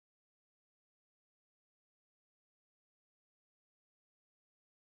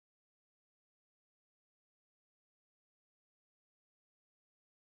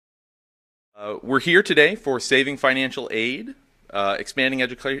We're here today for Saving Financial Aid, expanding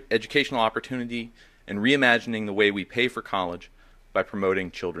educational opportunity, and reimagining the way we pay for college by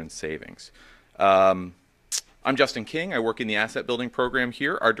promoting children's savings. I'm Justin King. I work in the asset building program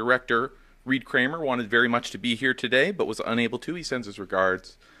here. Our director, Reed Kramer, wanted very much to be here today, but was unable to. He sends his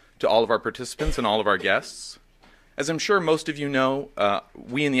regards to all of our participants and all of our guests. As I'm sure most of you know,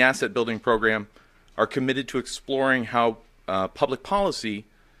 we in the asset building program are committed to exploring how public policy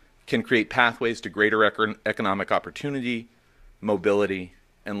can create pathways to greater economic opportunity, mobility,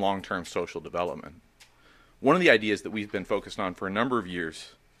 and long-term social development. One of the ideas that we've been focused on for a number of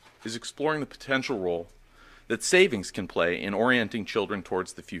years is exploring the potential role that savings can play in orienting children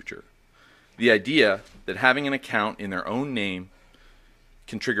towards the future. The idea that having an account in their own name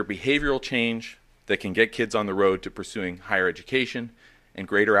can trigger behavioral change that can get kids on the road to pursuing higher education and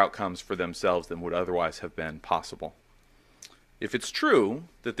greater outcomes for themselves than would otherwise have been possible. If it's true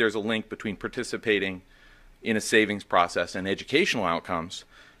that there's a link between participating in a savings process and educational outcomes,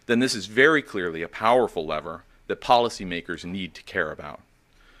 then this is very clearly a powerful lever that policymakers need to care about.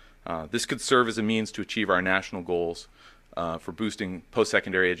 This could serve as a means to achieve our national goals for boosting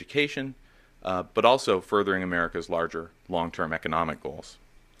post-secondary education, but also furthering America's larger long-term economic goals.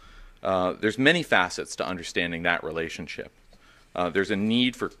 There's many facets to understanding that relationship. There's a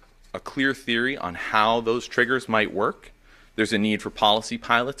need for a clear theory on how those triggers might work. There's a need for policy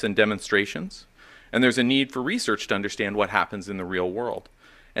pilots and demonstrations, and there's a need for research to understand what happens in the real world.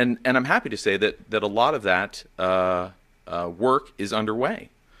 And I'm happy to say that a lot of that work is underway.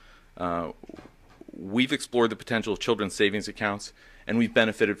 We've explored the potential of children's savings accounts, and we've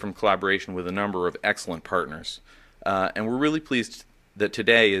benefited from collaboration with a number of excellent partners. And we're really pleased that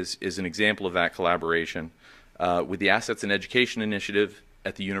today is an example of that collaboration with the Assets in Education Initiative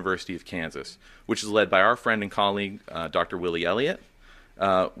at the University of Kansas, which is led by our friend and colleague, Dr. Willie Elliott.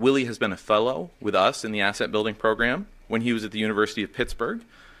 Willie has been a fellow with us in the asset building program when he was at the University of Pittsburgh.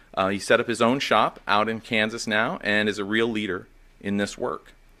 He set up his own shop out in Kansas now and is a real leader in this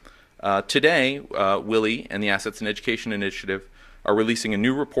work. Today, Willie and the Assets in Education Initiative are releasing a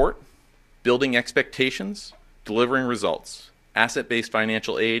new report, Building Expectations, Delivering Results, Asset-Based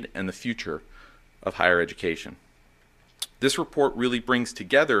Financial Aid, and the Future of Higher Education. This report really brings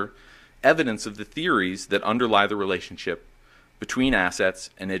together evidence of the theories that underlie the relationship between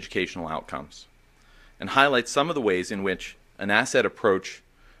assets and educational outcomes, and highlights some of the ways in which an asset approach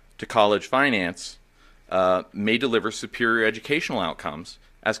to college finance may deliver superior educational outcomes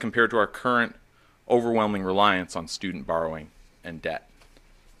as compared to our current overwhelming reliance on student borrowing and debt.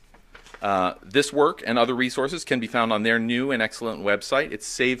 This work and other resources can be found on their new and excellent website. It's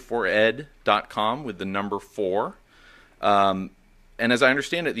savefored.com with the number 4. And as I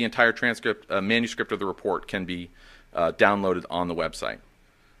understand it, the entire manuscript of the report can be downloaded on the website.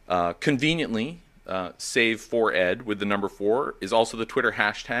 Conveniently, Save4Ed with the number 4 is also the Twitter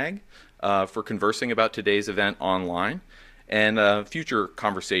hashtag for conversing about today's event online. And future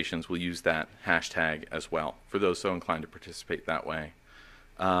conversations will use that hashtag as well for those so inclined to participate that way.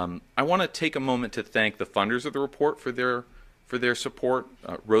 I want to take a moment to thank the funders of the report for their support.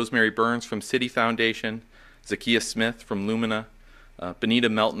 Rosemary Burns from Citi Foundation, Zakiya Smith from Lumina, Benita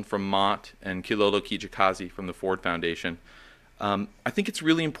Melton from Mott, and Kilolo Kijikazi from the Ford Foundation. I think it's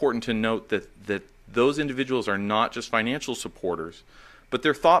really important to note that those individuals are not just financial supporters, but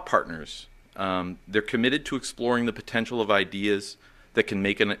they're thought partners. They're committed to exploring the potential of ideas that can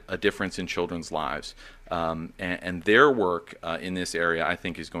make a difference in children's lives. And their work in this area, I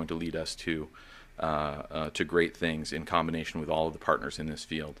think, is going to lead us to great things in combination with all of the partners in this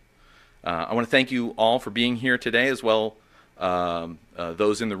field. I want to thank you all for being here today, as well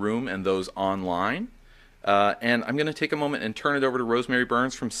those in the room and those online. And I'm going to take a moment and turn it over to Rosemary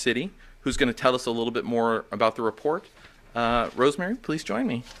Burns from Citi, who's going to tell us a little bit more about the report. Rosemary, please join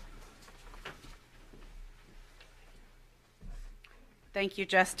me. Thank you,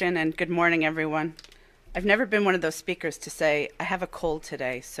 Justin, and good morning, everyone. I've never been one of those speakers to say, I have a cold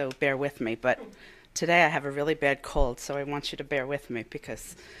today, so bear with me. But today I have a really bad cold, so I want you to bear with me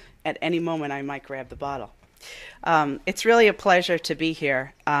because at any moment I might grab the bottle. It's really a pleasure to be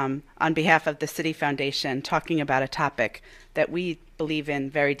here on behalf of the Citi Foundation talking about a topic that we believe in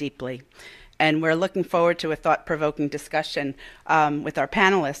very deeply. And we're looking forward to a thought-provoking discussion with our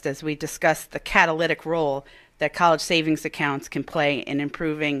panelists as we discuss the catalytic role that college savings accounts can play in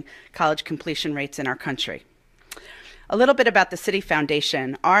improving college completion rates in our country. A little bit about the Citi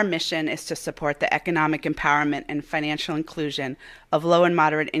Foundation. Our mission is to support the economic empowerment and financial inclusion of low and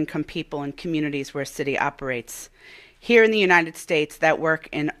moderate income people in communities where Citi operates. Here in the United States, that work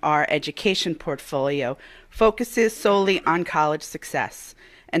in our education portfolio focuses solely on college success.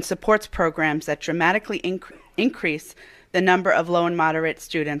 and supports programs that dramatically increase the number of low and moderate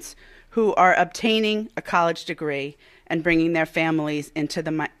students who are obtaining a college degree and bringing their families into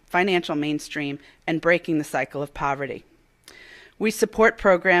the financial mainstream and breaking the cycle of poverty. We support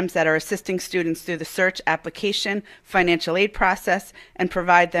programs that are assisting students through the search, application, financial aid process, and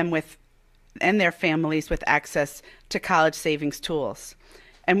provide them with and their families with access to college savings tools.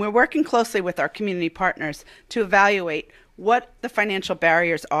 And we're working closely with our community partners to evaluate what the financial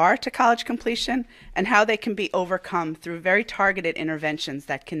barriers are to college completion and how they can be overcome through very targeted interventions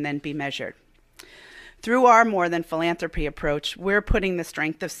that can then be measured. Through our More Than Philanthropy approach, we're putting the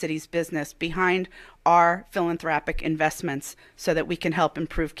strength of City's business behind our philanthropic investments so that we can help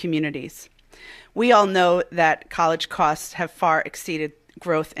improve communities. We all know that college costs have far exceeded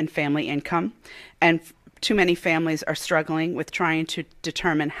growth in family income, and too many families are struggling with trying to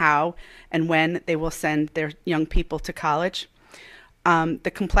determine how and when they will send their young people to college.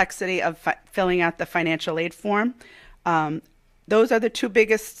 The complexity of filling out the financial aid form, those are the two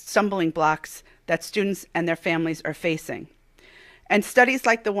biggest stumbling blocks that students and their families are facing. And studies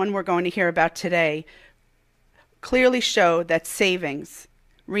like the one we're going to hear about today clearly show that savings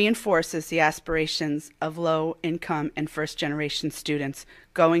reinforces the aspirations of low-income and first-generation students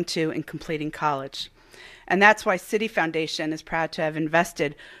going to and completing college. And that's why City Foundation is proud to have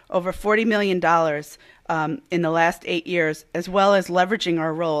invested over $40 million in the last 8 years, as well as leveraging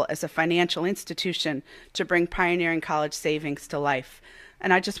our role as a financial institution to bring pioneering college savings to life.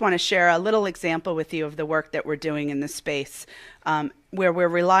 And I just want to share a little example with you of the work that we're doing in this space, where we're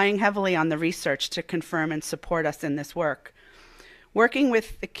relying heavily on the research to confirm and support us in this work. Working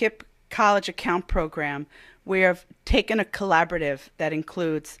with the KIPP College Account Program, we have taken a collaborative that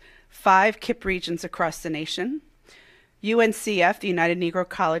includes 5 KIPP regions across the nation, UNCF, the United Negro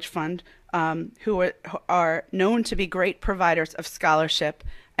College Fund, who are known to be great providers of scholarship,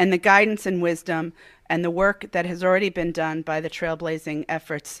 and the guidance and wisdom and the work that has already been done by the trailblazing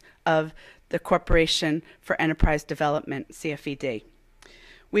efforts of the Corporation for Enterprise Development, CFED.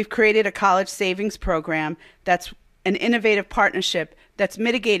 We've created a college savings program that's an innovative partnership that's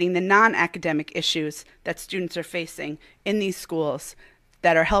mitigating the non-academic issues that students are facing in these schools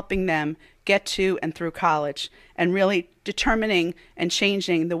that are helping them get to and through college, and really determining and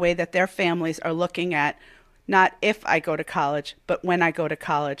changing the way that their families are looking at not if I go to college, but when I go to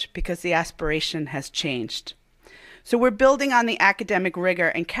college, because the aspiration has changed. So we're building on the academic rigor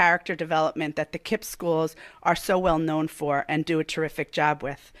and character development that the KIPP schools are so well known for and do a terrific job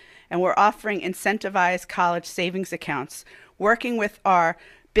with. And we're offering incentivized college savings accounts, working with our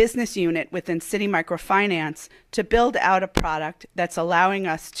business unit within City Microfinance to build out a product that's allowing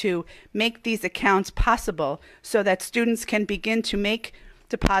us to make these accounts possible so that students can begin to make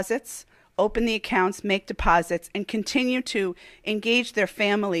deposits, open the accounts, make deposits, and continue to engage their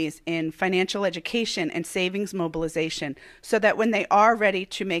families in financial education and savings mobilization so that when they are ready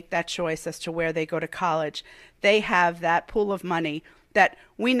to make that choice as to where they go to college, they have that pool of money that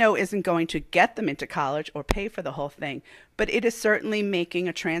we know isn't going to get them into college or pay for the whole thing, but it is certainly making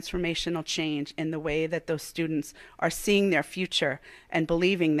a transformational change in the way that those students are seeing their future and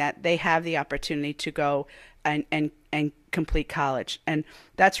believing that they have the opportunity to go and complete college. And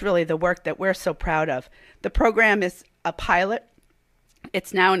that's really the work that we're so proud of. The program is a pilot.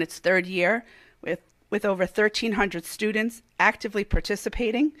 It's now in its 3rd year with over 1,300 students actively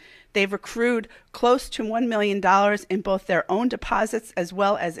participating. They've accrued close to $1 million in both their own deposits as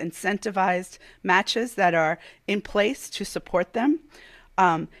well as incentivized matches that are in place to support them.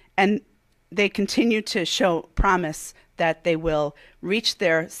 And they continue to show promise that they will reach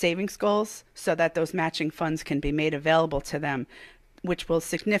their savings goals so that those matching funds can be made available to them, which will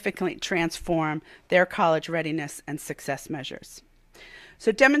significantly transform their college readiness and success measures.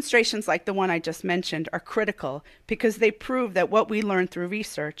 So demonstrations like the one I just mentioned are critical because they prove that what we learn through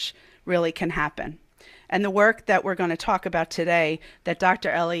research really can happen. And the work that we're going to talk about today that Dr.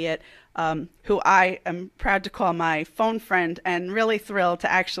 Elliott, who I am proud to call my phone friend and really thrilled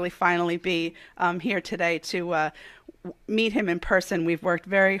to actually finally be here today to meet him in person. We've worked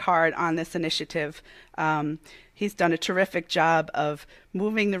very hard on this initiative. He's done a terrific job of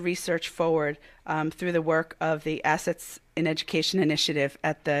moving the research forward through the work of the Assets in Education Initiative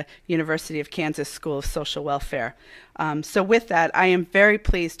at the University of Kansas School of Social Welfare. So with that, I am very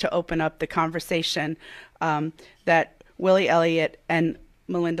pleased to open up the conversation that Willie Elliott and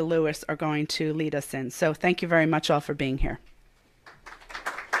Melinda Lewis are going to lead us in. So thank you very much all for being here.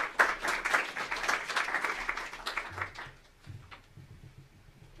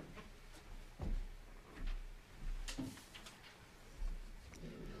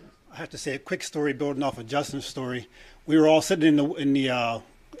 I have to say a quick story building off of Justin's story. We were all sitting in the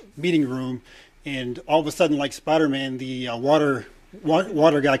meeting room, and all of a sudden, like Spider-Man, the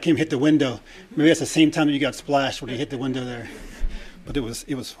water guy came hit the window. Maybe that's the same time that you got splashed when he hit the window there. But it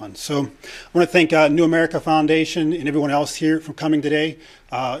was fun. So I want to thank New America Foundation and everyone else here for coming today,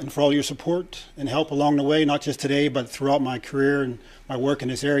 and for all your support and help along the way, not just today, but throughout my career and my work in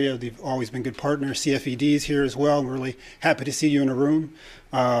this area. They've always been good partners. CFED is here as well. I'm really happy to see you in the room.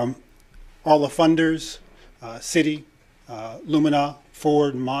 All the funders, Citi, Lumina,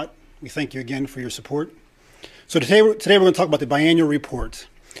 Ford, and Mott, we thank you again for your support. So today we're going to talk about the biannual report.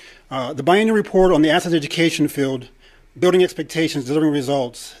 The biannual report on the asset education field, Building Expectations, Delivering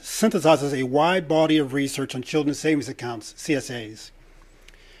Results, synthesizes a wide body of research on children's savings accounts, CSAs.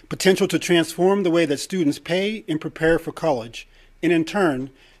 Potential to transform the way that students pay and prepare for college, and in turn,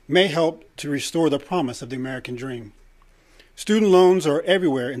 may help to restore the promise of the American dream. Student loans are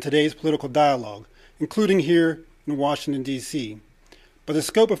everywhere in today's political dialogue, including here in Washington, D.C. But the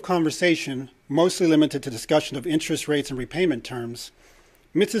scope of conversation, mostly limited to discussion of interest rates and repayment terms,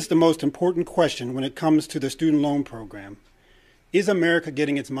 misses the most important question when it comes to the student loan program. Is America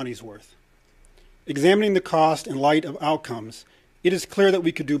getting its money's worth? Examining the cost in light of outcomes, it is clear that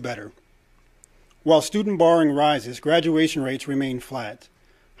we could do better. While student borrowing rises, graduation rates remain flat.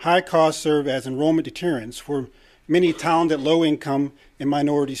 High costs serve as enrollment deterrents for many talented low-income and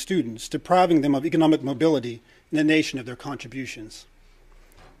minority students, depriving them of economic mobility in the nation of their contributions.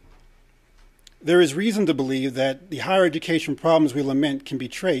 There is reason to believe that the higher education problems we lament can be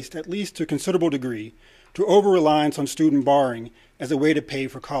traced, at least to a considerable degree, to over-reliance on student borrowing as a way to pay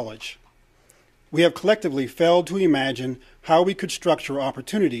for college. We have collectively failed to imagine how we could structure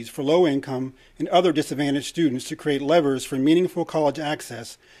opportunities for low-income and other disadvantaged students to create levers for meaningful college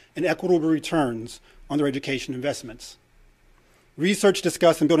access and equitable returns on their education investments. Research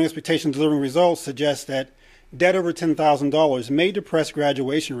discussed in Building Expectations, Delivering Results suggests that debt over $10,000 may depress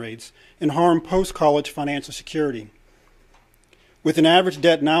graduation rates and harm post-college financial security. With an average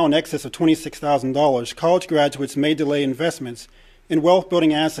debt now in excess of $26,000, college graduates may delay investments in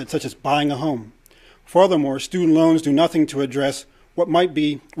wealth-building assets such as buying a home. Furthermore, student loans do nothing to address what may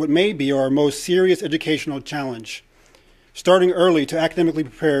be our most serious educational challenge, starting early to academically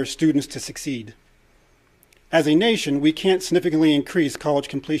prepare students to succeed. As a nation, we can't significantly increase college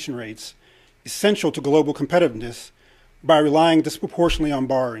completion rates, essential to global competitiveness, by relying disproportionately on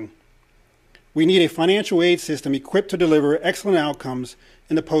borrowing. We need a financial aid system equipped to deliver excellent outcomes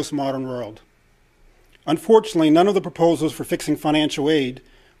in the postmodern world. Unfortunately, none of the proposals for fixing financial aid,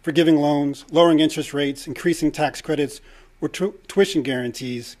 forgiving loans, lowering interest rates, increasing tax credits, or tuition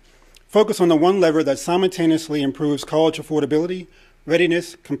guarantees focus on the one lever that simultaneously improves college affordability,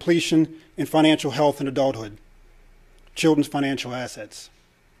 readiness, completion, and financial health in adulthood: children's financial assets.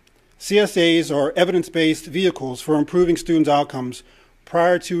 CSAs are evidence-based vehicles for improving students' outcomes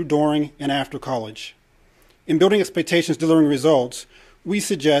prior to, during, and after college. In Building Expectations, Delivering Results, we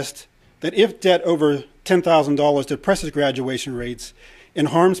suggest that if debt over $10,000 depresses graduation rates and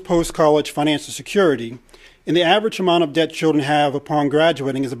harms post-college financial security, and the average amount of debt children have upon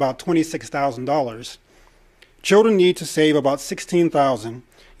graduating is about $26,000, children need to save about $16,000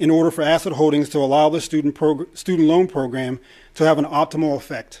 in order for asset holdings to allow the student loan program to have an optimal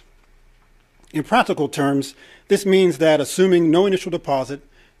effect. In practical terms, this means that assuming no initial deposit,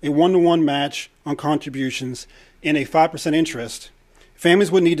 a one-to-one match on contributions, and a 5% interest,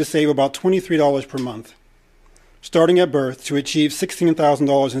 families would need to save about $23 per month, starting at birth, to achieve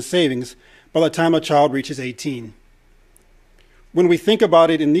 $16,000 in savings by the time a child reaches 18. When we think about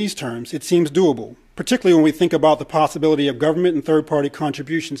it in these terms, it seems doable, particularly when we think about the possibility of government and third-party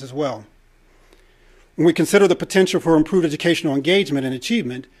contributions as well. When we consider the potential for improved educational engagement and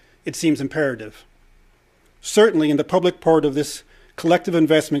achievement, it seems imperative. Certainly, in the public part of this collective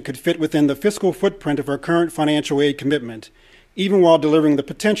investment could fit within the fiscal footprint of our current financial aid commitment, even while delivering the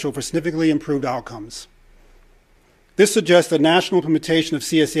potential for significantly improved outcomes. This suggests that national implementation of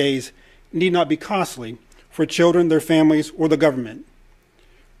CSAs need not be costly for children, their families, or the government.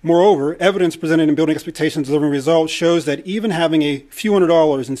 Moreover, evidence presented in Building Expectations, Delivering Results shows that even having a few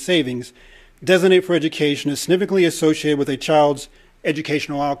 $100s in savings designated for education is significantly associated with a child's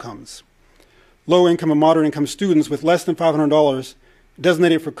educational outcomes. Low-income and moderate-income students with less than $500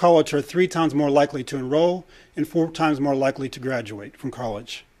 designated for college are 3 times more likely to enroll and 4 times more likely to graduate from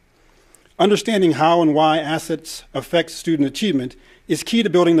college. Understanding how and why assets affect student achievement is key to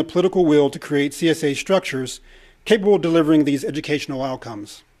building the political will to create CSA structures capable of delivering these educational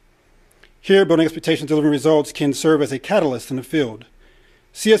outcomes. Here, Building Expectations, Delivering Results can serve as a catalyst in the field.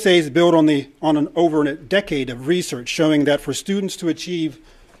 CSAs build on over a decade of research showing that for students to achieve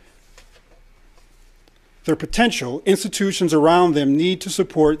their potential, institutions around them need to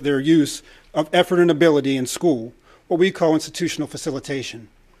support their use of effort and ability in school, what we call institutional facilitation.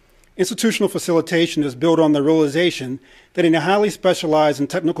 Institutional facilitation is built on the realization that in a highly specialized and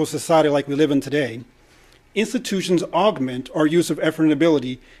technical society like we live in today, institutions augment our use of effort and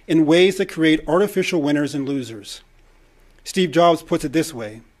ability in ways that create artificial winners and losers. Steve Jobs puts it this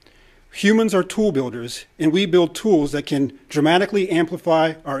way: humans are tool builders, and we build tools that can dramatically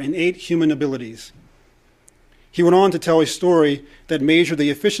amplify our innate human abilities. He went on to tell a story that measured the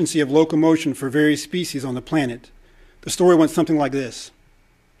efficiency of locomotion for various species on the planet. The story went something like this.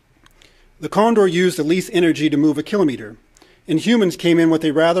 The condor used the least energy to move a kilometer, and humans came in with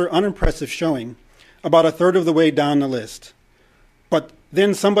a rather unimpressive showing, about a third of the way down the list. But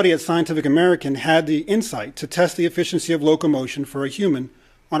then somebody at Scientific American had the insight to test the efficiency of locomotion for a human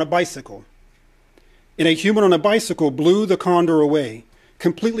on a bicycle. And a human on a bicycle blew the condor away,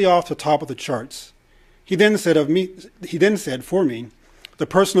 completely off the top of the charts. He then said, for me, the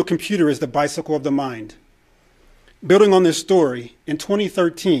personal computer is the bicycle of the mind. Building on this story, in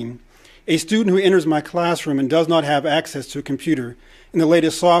 2013, a student who enters my classroom and does not have access to a computer and the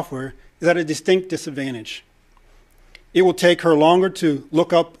latest software is at a distinct disadvantage. It will take her longer to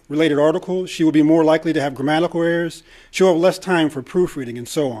look up related articles. She will be more likely to have grammatical errors. She will have less time for proofreading and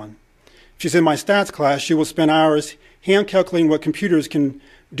so on. If she's in my stats class, she will spend hours hand calculating what computers can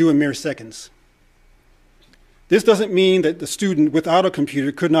do in mere seconds. This doesn't mean that the student without a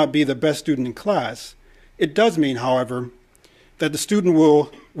computer could not be the best student in class. It does mean, however, that the student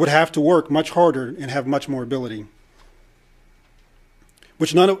would have to work much harder and have much more ability.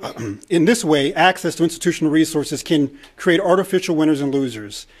 In this way, access to institutional resources can create artificial winners and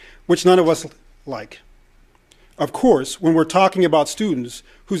losers, which none of us like. Of course, when we're talking about students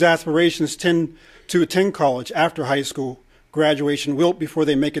whose aspirations tend to attend college after high school graduation wilt before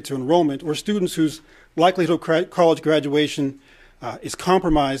they make it to enrollment, or students whose likelihood of college graduation is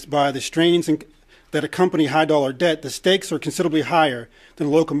compromised by the strains that accompany high-dollar debt, the stakes are considerably higher than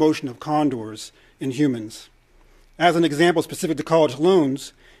the locomotion of condors in humans. As an example specific to college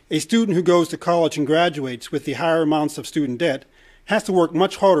loans, a student who goes to college and graduates with the higher amounts of student debt has to work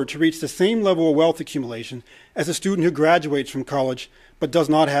much harder to reach the same level of wealth accumulation as a student who graduates from college but does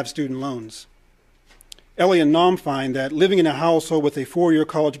not have student loans. Ellie and Nam find that living in a household with a four-year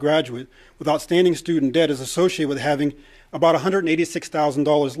college graduate with outstanding student debt is associated with having about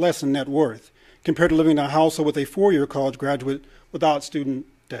 $186,000 less in net worth compared to living in a household with a four-year college graduate without student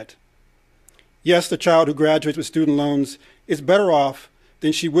debt. Yes, the child who graduates with student loans is better off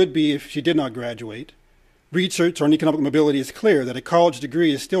than she would be if she did not graduate. Research on economic mobility is clear that a college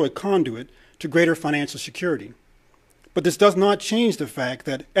degree is still a conduit to greater financial security. But this does not change the fact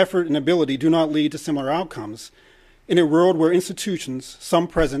that effort and ability do not lead to similar outcomes in a world where institutions, some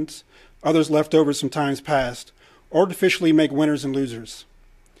present, others left over from times past, artificially make winners and losers.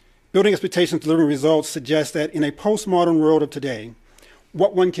 Building expectations, delivering results suggests that in a postmodern world of today,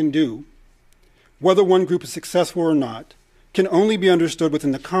 what one can do, whether one group is successful or not, can only be understood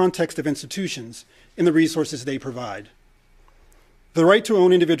within the context of institutions and the resources they provide. The right to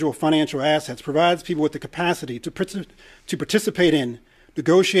own individual financial assets provides people with the capacity to participate in,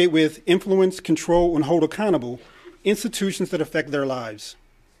 negotiate with, influence, control, and hold accountable institutions that affect their lives.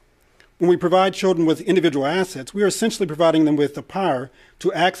 When we provide children with individual assets, we are essentially providing them with the power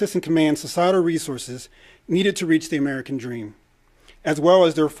to access and command societal resources needed to reach the American dream, as well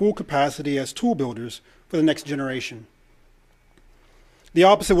as their full capacity as tool builders for the next generation. The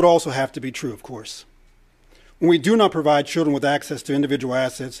opposite would also have to be true, of course. When we do not provide children with access to individual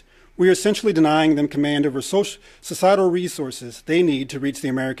assets, we are essentially denying them command over societal resources they need to reach the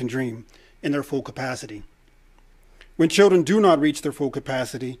American dream in their full capacity. When children do not reach their full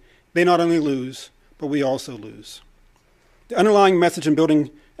capacity, they not only lose, but we also lose. The underlying message in building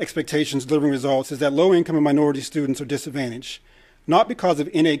expectations, delivering results is that low-income and minority students are disadvantaged, not because of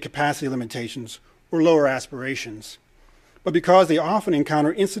innate capacity limitations or lower aspirations, but because they often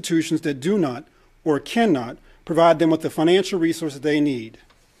encounter institutions that do not or cannot provide them with the financial resources they need.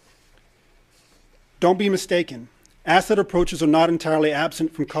 Don't be mistaken. Asset approaches are not entirely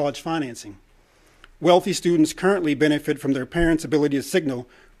absent from college financing. Wealthy students currently benefit from their parents' ability to signal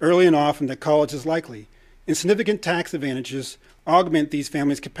early and often that college is likely, and significant tax advantages augment these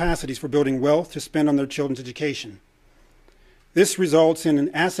families' capacities for building wealth to spend on their children's education. This results in an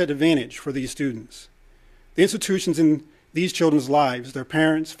asset advantage for these students. The institutions in these children's lives, their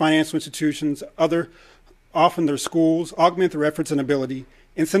parents, financial institutions, often their schools, augment their efforts and ability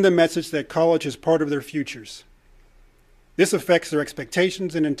and send a message that college is part of their futures. This affects their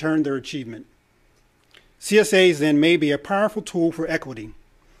expectations and in turn their achievement. CSAs then may be a powerful tool for equity,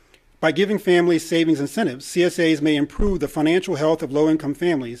 By giving families savings incentives, CSAs may improve the financial health of low-income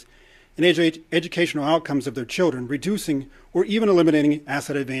families and educational outcomes of their children, reducing or even eliminating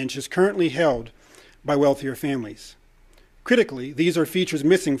asset advantages currently held by wealthier families. Critically, these are features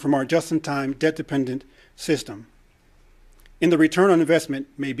missing from our just-in-time, debt-dependent system, and the return on investment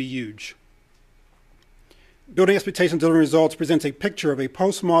may be huge. Building Expectations, Delivering Results presents a picture of a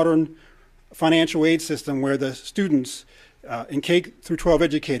postmodern financial aid system where the students and K through 12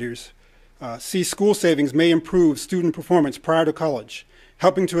 educators see school savings may improve student performance prior to college,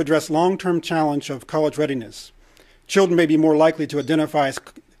 helping to address long-term challenge of college readiness. Children may be more likely to identify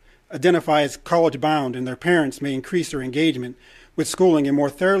as college-bound, and their parents may increase their engagement with schooling and more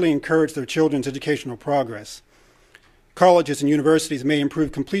thoroughly encourage their children's educational progress. Colleges and universities may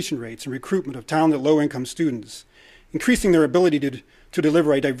improve completion rates and recruitment of talented low-income students, increasing their ability to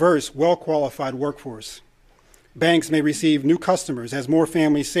deliver a diverse, well-qualified workforce. Banks may receive new customers as more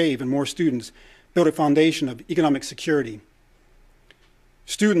families save and more students build a foundation of economic security.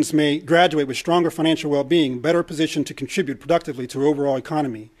 Students may graduate with stronger financial well-being, better positioned to contribute productively to our overall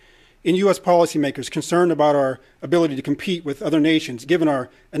economy. And U.S. policymakers concerned about our ability to compete with other nations, given our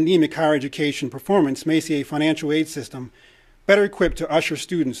anemic higher education performance, may see a financial aid system better equipped to usher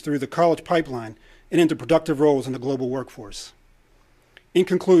students through the college pipeline and into productive roles in the global workforce. In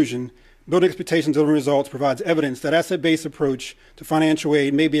conclusion, Building Expectations, Delivering Results provides evidence that asset-based approach to financial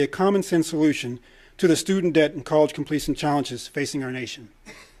aid may be a common-sense solution to the student debt and college completion challenges facing our nation.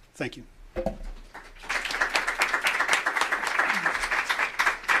 Thank you.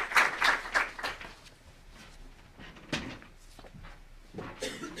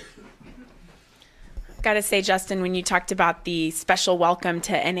 Got to say, Justin, when you talked about the special welcome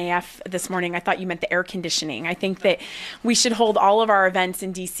to NAF this morning, I thought you meant the air conditioning. I think that we should hold all of our events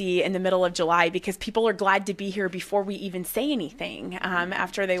in DC in the middle of July because people are glad to be here before we even say anything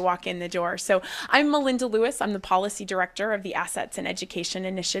after they walk in the door. So I'm Melinda Lewis. I'm the policy director of the Assets in Education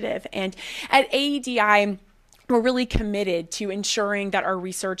Initiative. And at AEDI, we're really committed to ensuring that our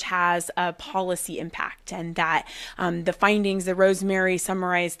research has a policy impact and that the findings that Rosemary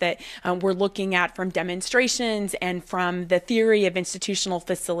summarized that we're looking at from demonstrations and from the theory of institutional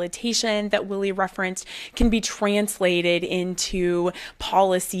facilitation that Willie referenced can be translated into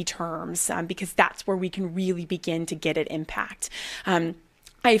policy terms because that's where we can really begin to get an impact.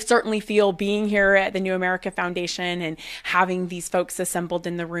 I certainly feel being here at the New America Foundation and having these folks assembled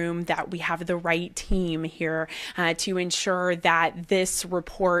in the room that we have the right team here to ensure that this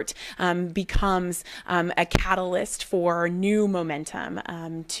report becomes a catalyst for new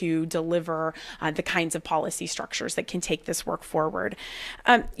momentum to deliver the kinds of policy structures that can take this work forward.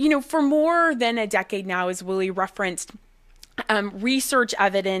 For more than a decade now, as Willie referenced, research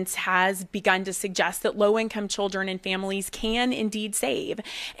evidence has begun to suggest that low-income children and families can indeed save,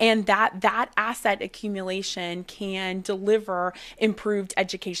 and that asset accumulation can deliver improved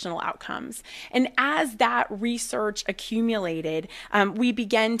educational outcomes. And as that research accumulated, we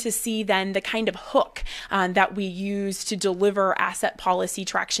began to see then the kind of hook that we use to deliver asset policy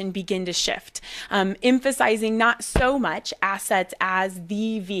traction begin to shift, emphasizing not so much assets as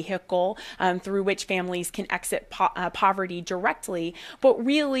the vehicle through which families can exit poverty directly, but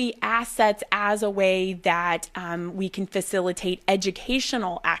really assets as a way that we can facilitate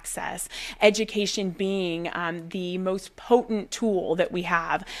educational access, education being the most potent tool that we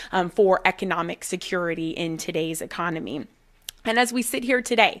have for economic security in today's economy. And as we sit here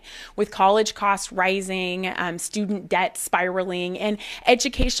today with college costs rising, student debt spiraling, and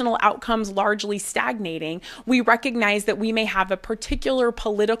educational outcomes largely stagnating, we recognize that we may have a particular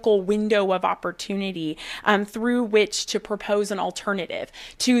political window of opportunity through which to propose an alternative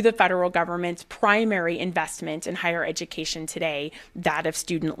to the federal government's primary investment in higher education today, that of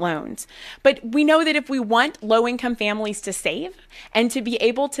student loans. But we know that if we want low-income families to save and to be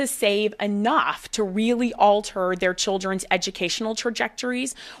able to save enough to really alter their children's education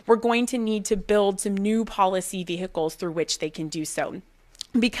trajectories, we're going to need to build some new policy vehicles through which they can do so.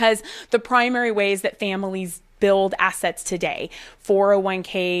 Because the primary ways that families build assets today,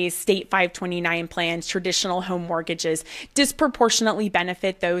 401ks, state 529 plans, traditional home mortgages, disproportionately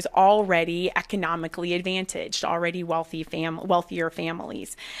benefit those already economically advantaged, already wealthier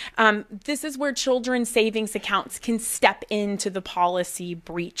families. This is where children's savings accounts can step into the policy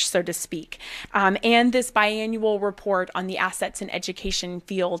breach, so to speak. And this biannual report on the assets in education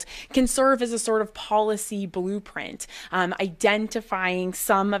field can serve as a sort of policy blueprint, identifying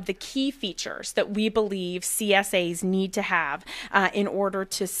some of the key features that we believe CSAs need to have in order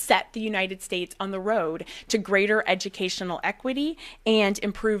to set the United States on the road to greater educational equity and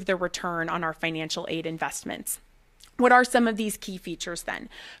improve the return on our financial aid investments. What are some of these key features then?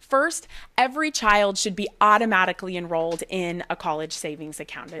 First, every child should be automatically enrolled in a college savings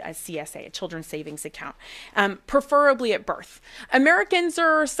account, a CSA, a children's savings account, preferably at birth. Americans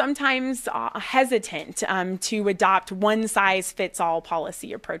are sometimes hesitant to adopt one-size-fits-all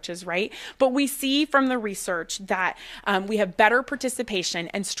policy approaches, right? But we see from the research that we have better participation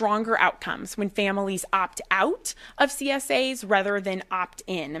and stronger outcomes when families opt out of CSAs rather than opt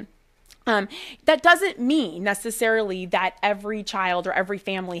in. That doesn't mean necessarily that every child or every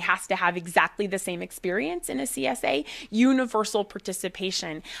family has to have exactly the same experience in a CSA. Universal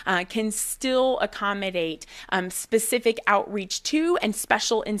participation can still accommodate specific outreach to and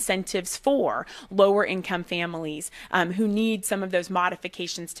special incentives for lower income families who need some of those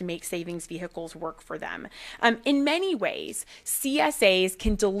modifications to make savings vehicles work for them. In many ways, CSAs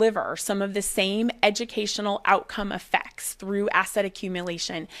can deliver some of the same educational outcome effects through asset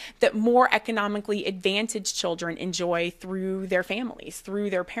accumulation that more economically advantaged children enjoy through their families, through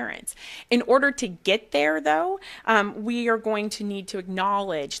their parents. In order to get there, though, we are going to need to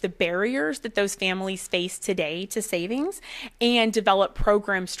acknowledge the barriers that those families face today to savings and develop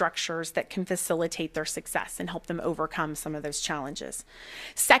program structures that can facilitate their success and help them overcome some of those challenges.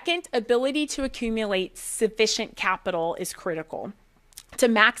 Second, ability to accumulate sufficient capital is critical. To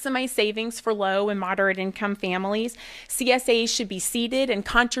maximize savings for low and moderate income families, CSAs should be seeded and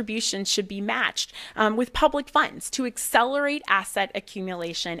contributions should be matched with public funds to accelerate asset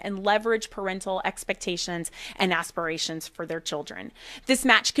accumulation and leverage parental expectations and aspirations for their children. This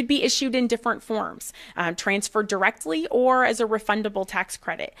match could be issued in different forms, transferred directly or as a refundable tax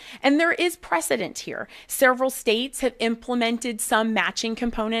credit. And there is precedent here. Several states have implemented some matching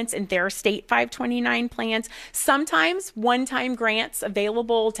components in their state 529 plans, sometimes one-time grants available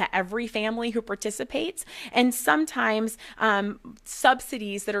to every family who participates, and sometimes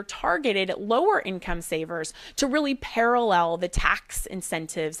subsidies that are targeted at lower income savers to really parallel the tax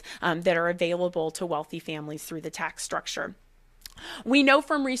incentives that are available to wealthy families through the tax structure. We know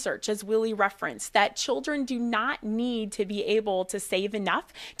from research, as Willie referenced, that children do not need to be able to save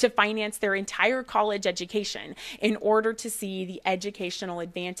enough to finance their entire college education in order to see the educational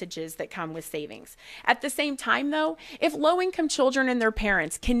advantages that come with savings. At the same time, though, if low-income children and their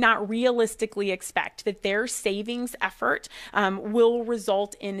parents cannot realistically expect that their savings effort will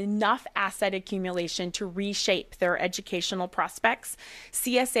result in enough asset accumulation to reshape their educational prospects,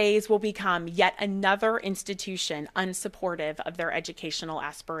 CSAs will become yet another institution unsupportive of their educational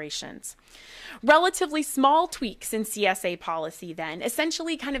aspirations. Relatively small tweaks in CSA policy then,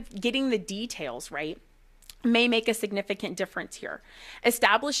 essentially kind of getting the details right, may make a significant difference here.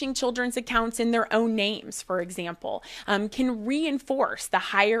 Establishing children's accounts in their own names, for example, can reinforce the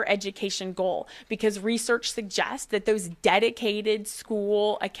higher education goal because research suggests that those dedicated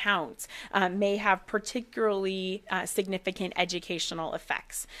school accounts may have particularly significant educational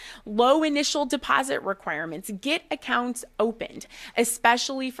effects. Low initial deposit requirements get accounts opened,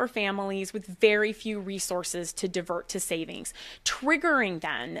 especially for families with very few resources to divert to savings, triggering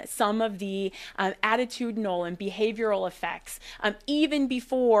then some of the attitudinal and behavioral effects even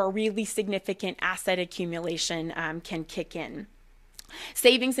before really significant asset accumulation can kick in.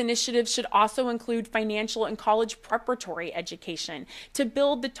 Savings initiatives should also include financial and college preparatory education to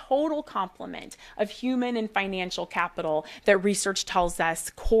build the total complement of human and financial capital that research tells us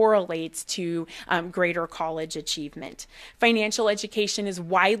correlates to greater college achievement. Financial education is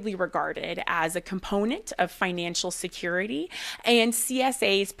widely regarded as a component of financial security, and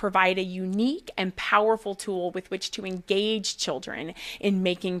CSAs provide a unique and powerful tool with which to engage children in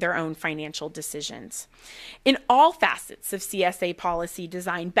making their own financial decisions. In all facets of CSA policy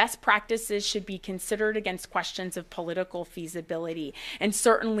design, best practices should be considered against questions of political feasibility. And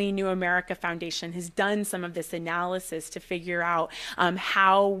certainly New America Foundation has done some of this analysis to figure out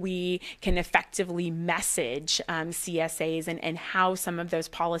how we can effectively message CSAs and how some of those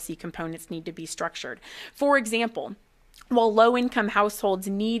policy components need to be structured. For example, while low-income households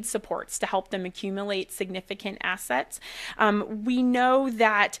need supports to help them accumulate significant assets, we know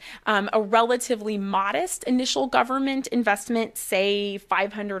that a relatively modest initial government investment, say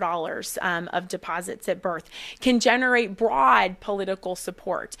 $500 of deposits at birth, can generate broad political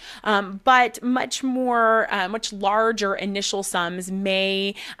support. But much larger initial sums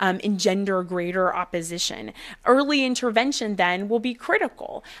may engender greater opposition. Early intervention then will be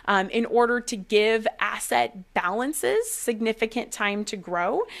critical in order to give asset balances significant time to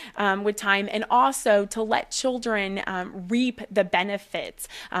grow with time, and also to let children reap the benefits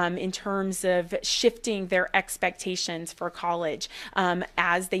in terms of shifting their expectations for college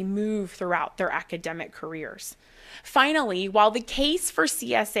as they move throughout their academic careers. Finally, while the case for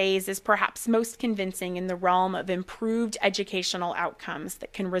CSAs is perhaps most convincing in the realm of improved educational outcomes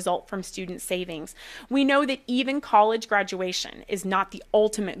that can result from student savings, we know that even college graduation is not the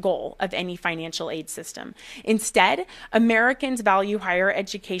ultimate goal of any financial aid system. Instead, Americans value higher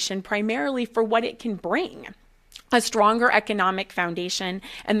education primarily for what it can bring: a stronger economic foundation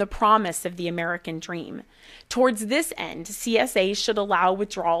and the promise of the American dream. Towards this end, CSAs should allow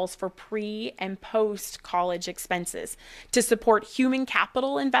withdrawals for pre- and post-college expenses to support human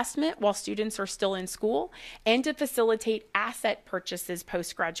capital investment while students are still in school and to facilitate asset purchases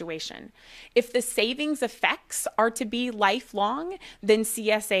post-graduation. If the savings effects are to be lifelong, then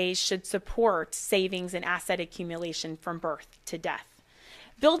CSAs should support savings and asset accumulation from birth to death.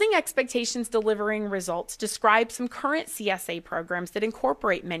 Building Expectations Delivering Results describes some current CSA programs that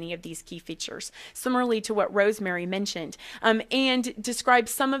incorporate many of these key features, similarly to what Rosemary mentioned, and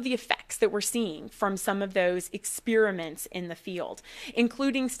describes some of the effects that we're seeing from some of those experiments in the field,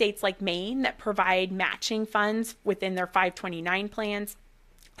 including states like Maine that provide matching funds within their 529 plans,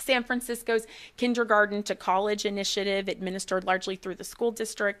 San Francisco's Kindergarten to College initiative, administered largely through the school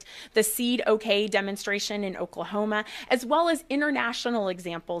district, the Seed OK demonstration in Oklahoma, as well as international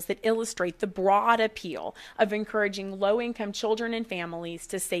examples that illustrate the broad appeal of encouraging low-income children and families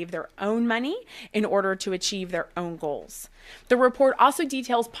to save their own money in order to achieve their own goals. The report also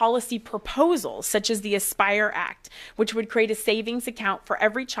details policy proposals such as the Aspire Act, which would create a savings account for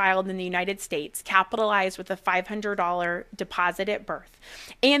every child in the United States, capitalized with a $500 deposit at birth,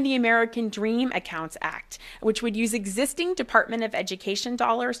 and the American Dream Accounts Act, which would use existing Department of Education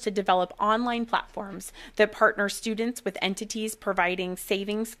dollars to develop online platforms that partner students with entities providing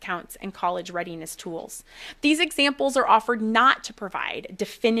savings accounts and college readiness tools. These examples are offered not to provide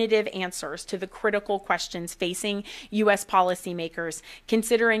definitive answers to the critical questions facing U.S. policymakers,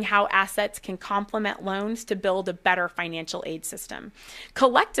 considering how assets can complement loans to build a better financial aid system.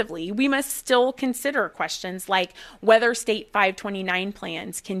 Collectively, we must still consider questions like whether state 529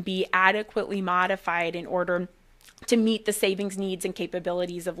 plans can be adequately modified in order to meet the savings needs and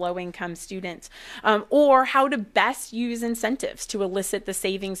capabilities of low-income students, or how to best use incentives to elicit the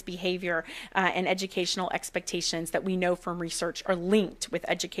savings behavior and educational expectations that we know from research are linked with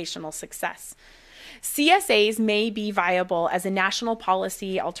educational success. CSAs may be viable as a national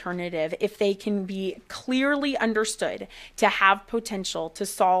policy alternative if they can be clearly understood to have potential to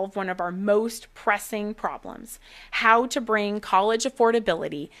solve one of our most pressing problems: how to bring college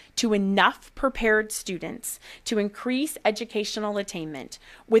affordability to enough prepared students to increase educational attainment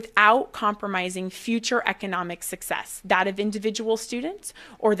without compromising future economic success, that of individual students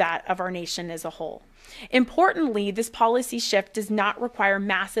or that of our nation as a whole. Importantly, this policy shift does not require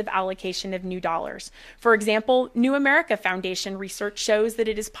massive allocation of new dollars. For example, New America Foundation research shows that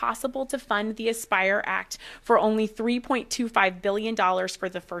it is possible to fund the Aspire Act for only $3.25 billion for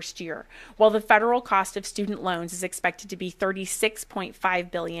the first year, while the federal cost of student loans is expected to be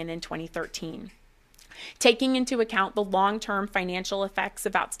 $36.5 billion in 2013. Taking into account the long-term financial effects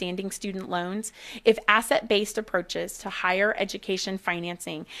of outstanding student loans, if asset-based approaches to higher education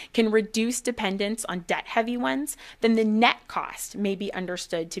financing can reduce dependence on debt-heavy ones, then the net cost may be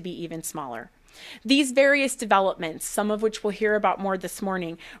understood to be even smaller. These various developments, some of which we'll hear about more this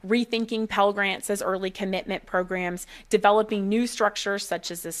morning, rethinking Pell Grants as early commitment programs, developing new structures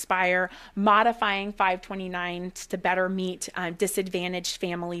such as Aspire, modifying 529s to better meet disadvantaged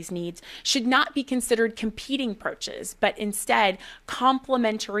families' needs, should not be considered competing approaches, but instead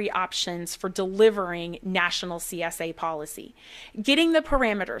complementary options for delivering national CSA policy. Getting the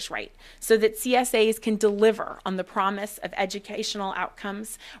parameters right so that CSAs can deliver on the promise of educational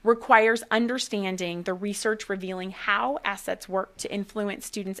outcomes requires understanding the research revealing how assets work to influence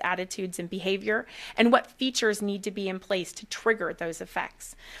students' attitudes and behavior, and what features need to be in place to trigger those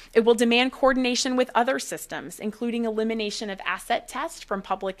effects. It will demand coordination with other systems, including elimination of asset tests from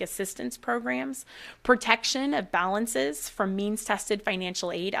public assistance programs, protection of balances from means-tested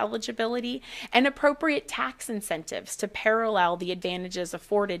financial aid eligibility, and appropriate tax incentives to parallel the advantages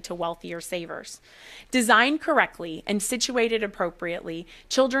afforded to wealthier savers. Designed correctly and situated appropriately,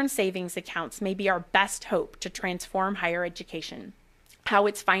 children's savings accounts may be our best hope to transform higher education. How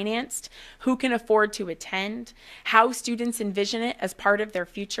it's financed, who can afford to attend, how students envision it as part of their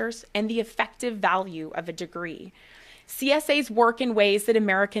futures, and the effective value of a degree. CSAs work in ways that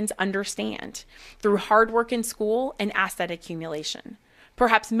Americans understand, through hard work in school and asset accumulation.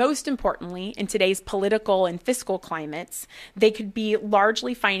 Perhaps most importantly, in today's political and fiscal climates, they could be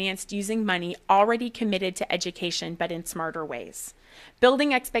largely financed using money already committed to education, but in smarter ways.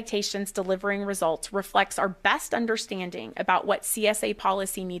 Building expectations, delivering results reflects our best understanding about what CSA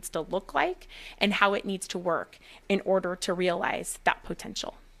policy needs to look like and how it needs to work in order to realize that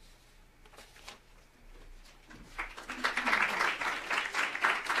potential.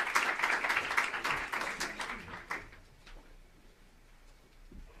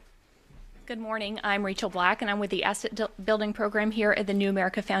 Good morning. I'm Rachel Black, and I'm with the Asset Building Program here at the New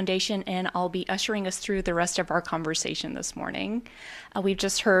America Foundation, and I'll be ushering us through the rest of our conversation this morning. We've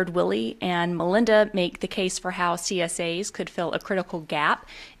just heard Willie and Melinda make the case for how CSAs could fill a critical gap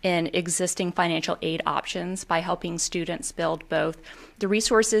in existing financial aid options by helping students build both the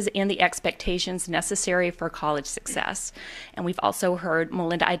resources and the expectations necessary for college success. And we've also heard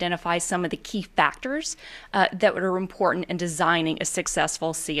Melinda identify some of the key factors that are important in designing a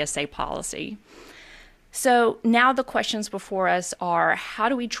successful CSA policy. So now the questions before us are, how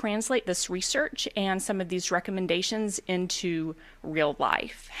do we translate this research and some of these recommendations into real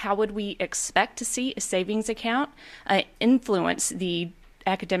life? How would we expect to see a savings account influence the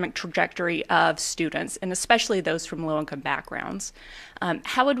academic trajectory of students, and especially those from low-income backgrounds?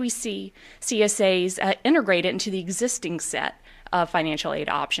 How would we see CSAs integrated into the existing set of financial aid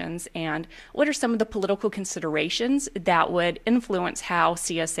options, and what are some of the political considerations that would influence how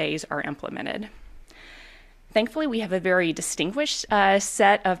CSAs are implemented? Thankfully, we have a very distinguished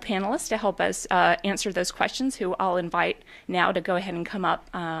set of panelists to help us answer those questions, who I'll invite now to go ahead and come up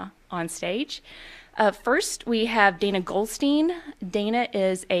on stage. First, we have Dana Goldstein. Dana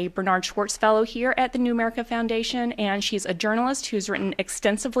is a Bernard Schwartz Fellow here at the New America Foundation, and she's a journalist who's written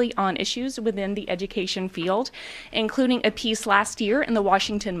extensively on issues within the education field, including a piece last year in the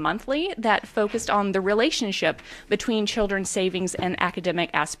Washington Monthly that focused on the relationship between children's savings and academic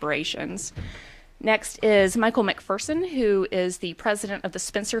aspirations. Next is Michael McPherson, who is the president of the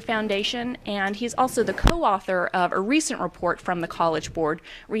Spencer Foundation, and he's also the co-author of a recent report from the College Board,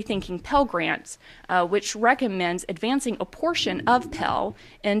 Rethinking Pell Grants, which recommends advancing a portion of Pell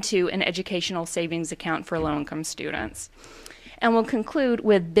into an educational savings account for low-income students. And we'll conclude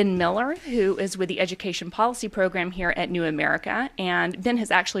with Ben Miller, who is with the Education Policy Program here at New America. And Ben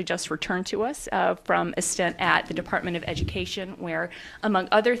has actually just returned to us from a stint at the Department of Education, where, among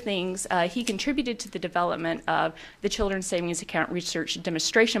other things, he contributed to the development of the Children's Savings Account Research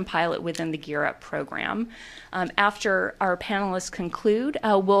Demonstration Pilot within the Gear Up program. After our panelists conclude,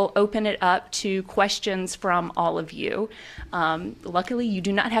 we'll open it up to questions from all of you. Luckily, you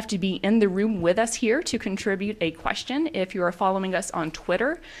do not have to be in the room with us here to contribute a question. If you are following us on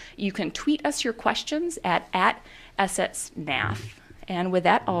Twitter, you can tweet us your questions at @EssetsNAF. And with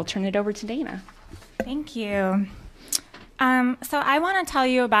that, I'll turn it over to Dana. Thank you. So I want to tell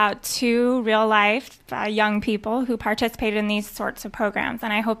you about two real-life young people who participated in these sorts of programs,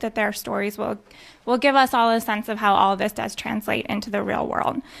 and I hope that their stories will give us all a sense of how all this does translate into the real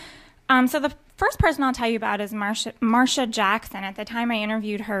world. So the first person I'll tell you about is Marcia Jackson. At the time I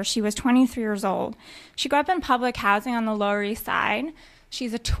interviewed her, she was 23 years old. She grew up in public housing on the Lower East Side.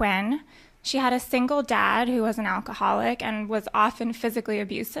 She's a twin. She had a single dad who was an alcoholic and was often physically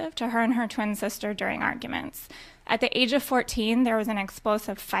abusive to her and her twin sister during arguments. At the age of 14, there was an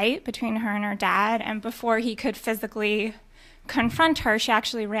explosive fight between her and her dad, and before he could physically confront her, she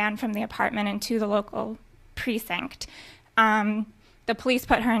actually ran from the apartment into the local precinct. The police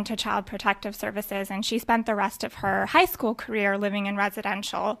put her into Child Protective Services, and she spent the rest of her high school career living in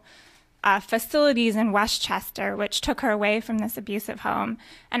residential facilities in Westchester, which took her away from this abusive home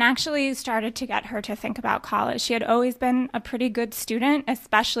and actually started to get her to think about college. She had always been a pretty good student,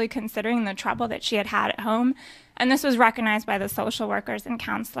 especially considering the trouble that she had had at home, and this was recognized by the social workers and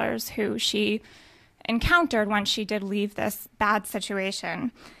counselors who she encountered once she did leave this bad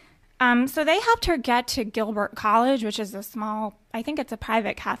situation. So they helped her get to Gilbert College, which is a small, I think it's a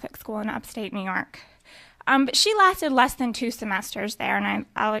private Catholic school in upstate New York. But she lasted less than 2 semesters there, and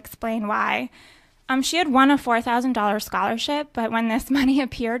I'll explain why. She had won a $4,000 scholarship, but when this money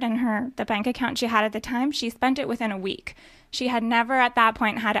appeared in the bank account she had at the time, she spent it within a week. She had never at that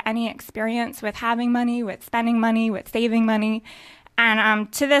point had any experience with having money, with spending money, with saving money.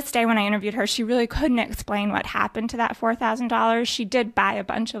 And to this day, when I interviewed her, she really couldn't explain what happened to that $4,000. She did buy a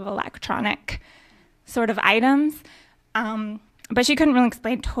bunch of electronic sort of items, but she couldn't really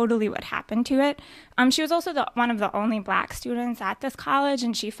explain totally what happened to it. She was also one of the only Black students at this college,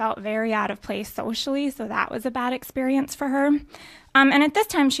 and she felt very out of place socially, so that was a bad experience for her. And at this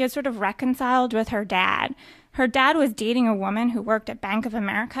time, she had sort of reconciled with her dad. Her dad was dating a woman who worked at Bank of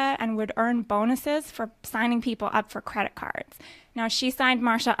America and would earn bonuses for signing people up for credit cards. Now, she signed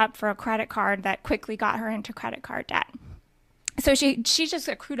Marcia up for a credit card that quickly got her into credit card debt. So she just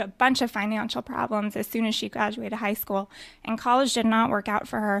accrued a bunch of financial problems as soon as she graduated high school, and college did not work out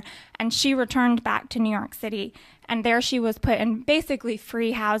for her, and she returned back to New York City, and there she was put in basically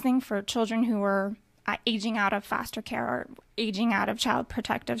free housing for children who were aging out of foster care or aging out of child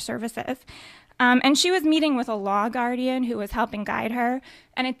protective services. And she was meeting with a law guardian who was helping guide her,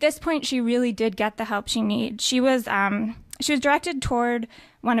 and at this point she really did get the help she needed. She was directed toward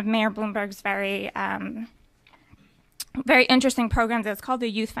one of Mayor Bloomberg's very interesting programs. It's called the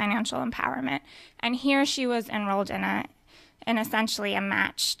Youth Financial Empowerment. And here she was enrolled in essentially a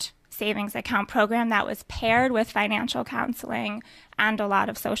matched savings account program that was paired with financial counseling and a lot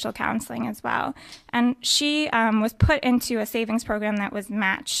of social counseling as well. And she was put into a savings program that was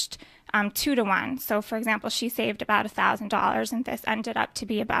matched 2-to-1. So, for example, she saved about $1,000, and this ended up to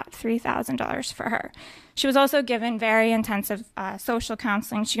be about $3,000 for her. She was also given very intensive social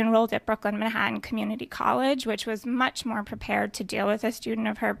counseling. She enrolled at Brooklyn Manhattan Community College, which was much more prepared to deal with a student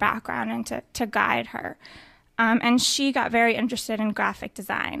of her background and to guide her. And she got very interested in graphic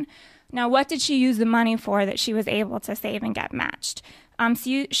design. Now, what did she use the money for that she was able to save and get matched?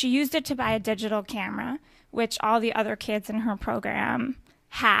 She used it to buy a digital camera, which all the other kids in her program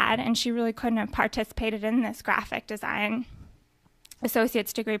had, and she really couldn't have participated in this graphic design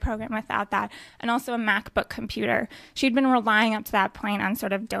associate's degree program without that, and also a MacBook computer. She'd been relying up to that point on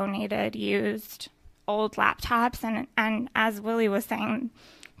sort of donated, used, old laptops, and as Willie was saying,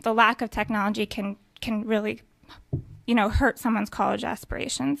 the lack of technology can really, hurt someone's college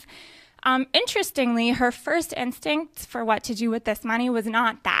aspirations. Interestingly, her first instinct for what to do with this money was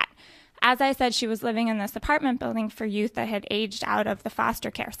not that. As I said, she was living in this apartment building for youth that had aged out of the foster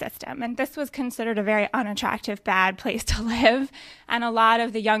care system. And this was considered a very unattractive, bad place to live. And a lot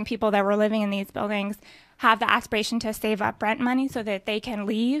of the young people that were living in these buildings have the aspiration to save up rent money so that they can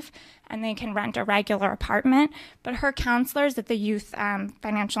leave and they can rent a regular apartment. But her counselors at the Youth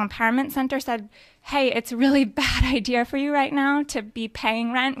Financial Empowerment Center said, hey, it's a really bad idea for you right now to be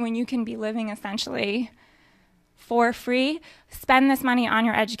paying rent when you can be living essentially for free. Spend this money on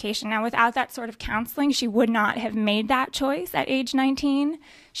your education. Now, without that sort of counseling, she would not have made that choice at age 19.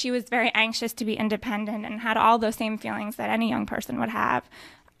 She was very anxious to be independent and had all those same feelings that any young person would have.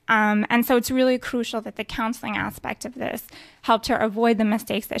 And so it's really crucial that the counseling aspect of this helped her avoid the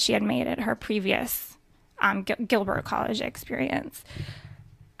mistakes that she had made at her previous Gilbert College experience.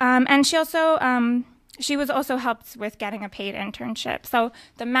 And she was also helped with getting a paid internship. So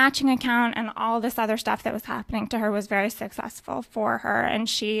the matching account and all this other stuff that was happening to her was very successful for her, and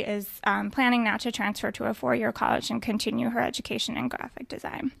she is planning now to transfer to a 4-year college and continue her education in graphic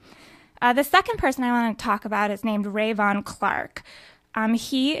design. The second person I want to talk about is named Rayvon Clark.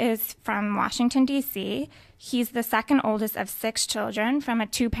 He is from Washington, D.C. He's the second oldest of 6 children from a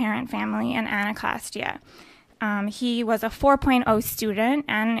 2-parent family in Anacostia. He was a 4.0 student,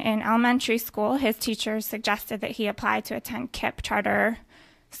 and in elementary school, his teachers suggested that he apply to attend KIPP charter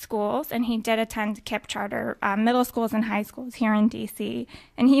schools, and he did attend KIPP charter middle schools and high schools here in D.C.,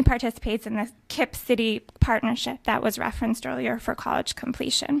 and he participates in this KIPP City partnership that was referenced earlier for college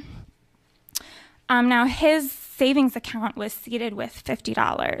completion. Now, his savings account was seeded with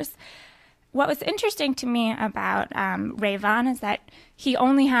 $50. What was interesting to me about Rayvon is that he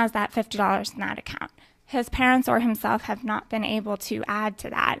only has that $50 in that account. His parents or himself have not been able to add to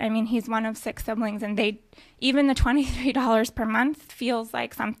that. I mean, he's one of 6 siblings, and even the $23 per month feels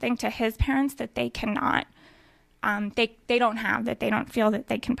like something to his parents that they cannot, they don't have, that they don't feel that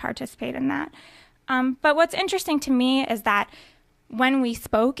they can participate in that. But what's interesting to me is that when we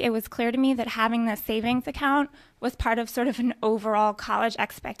spoke, it was clear to me that having this savings account was part of sort of an overall college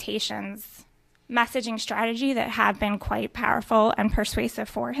expectations messaging strategy that had been quite powerful and persuasive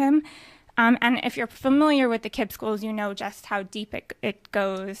for him. And if you're familiar with the KIPP schools, you know just how deep it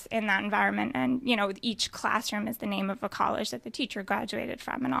goes in that environment. And, each classroom is the name of a college that the teacher graduated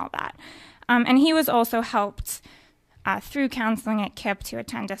from and all that. And he was also helped through counseling at KIPP to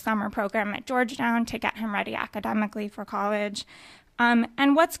attend a summer program at Georgetown to get him ready academically for college.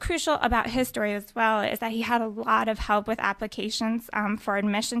 And what's crucial about his story as well is that he had a lot of help with applications for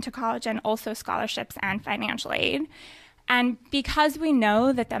admission to college and also scholarships and financial aid. And because we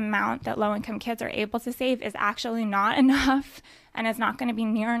know that the amount that low-income kids are able to save is actually not enough and is not going to be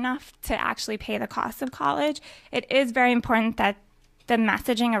near enough to actually pay the cost of college, it is very important that the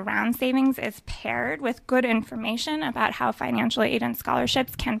messaging around savings is paired with good information about how financial aid and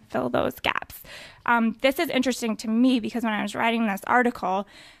scholarships can fill those gaps. This is interesting to me because when I was writing this article,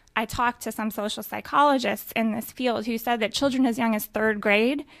 I talked to some social psychologists in this field who said that children as young as 3rd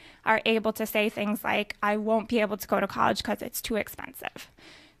grade are able to say things like, I won't be able to go to college because it's too expensive.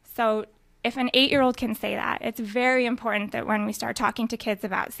 So if an 8-year-old can say that, it's very important that when we start talking to kids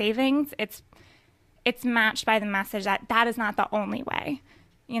about savings, it's matched by the message that that is not the only way.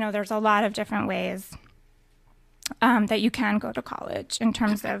 You know, there's a lot of different ways that you can go to college in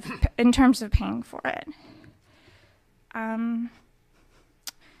terms of paying for it.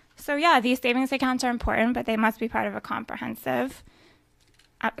 So yeah, these savings accounts are important, but they must be part of a comprehensive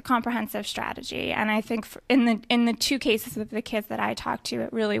strategy. And I think in the 2 cases of the kids that I talked to,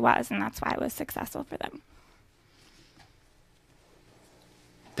 it really was, and that's why it was successful for them.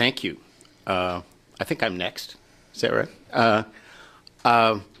 Thank you. I think I'm next. Is that right?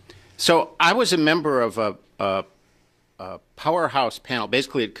 So I was a member of a powerhouse panel.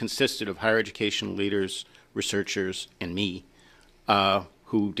 Basically, it consisted of higher education leaders, researchers, and me,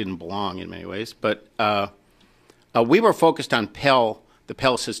 who didn't belong in many ways. But we were focused on Pell, the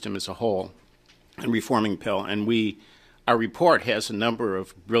Pell system as a whole, and reforming Pell. And our report has a number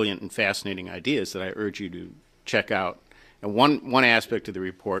of brilliant and fascinating ideas that I urge you to check out. And one aspect of the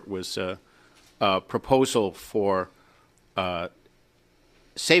report was a proposal for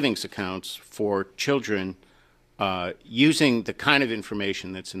savings accounts for children using the kind of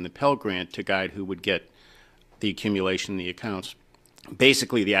information that's in the Pell Grant to guide who would get the accumulation in the accounts.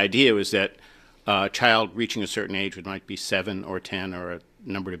 Basically, the idea was that a child reaching a certain age, it might be 7 or 10 or a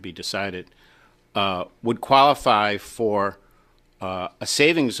number to be decided, would qualify for a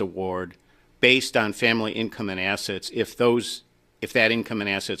savings award based on family income and assets if that income and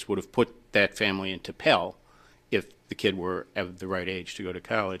assets would have put that family into Pell if the kid were of the right age to go to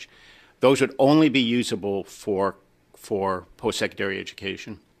college. Those would only be usable for post-secondary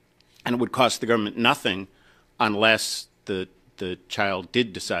education, and it would cost the government nothing unless the child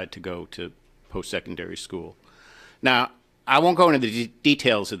did decide to go to post-secondary school. Now, I won't go into the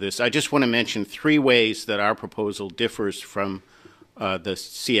details of this. I just want to mention 3 ways that our proposal differs from the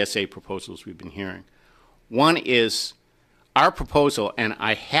CSA proposals we've been hearing. One is our proposal, and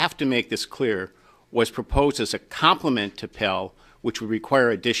I have to make this clear, was proposed as a complement to Pell, which would require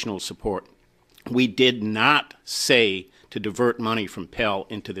additional support. We did not say to divert money from Pell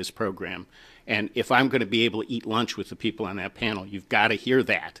into this program. And if I'm going to be able to eat lunch with the people on that panel, you've got to hear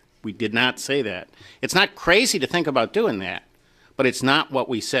that. We did not say that. It's not crazy to think about doing that, but it's not what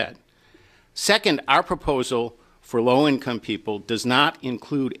we said. Second, our proposal for low-income people does not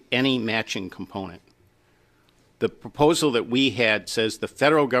include any matching component. The proposal that we had says the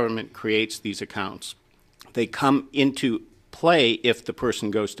federal government creates these accounts. They come into play if the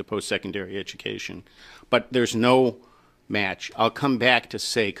person goes to post-secondary education, but there's no match. I'll come back to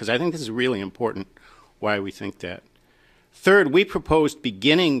say, because I think this is really important, why we think that. Third, we proposed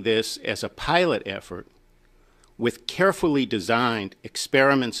beginning this as a pilot effort with carefully designed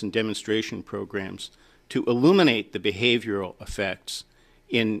experiments and demonstration programs to illuminate the behavioral effects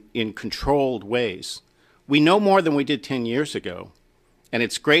in controlled ways. We know more than we did 10 years ago, and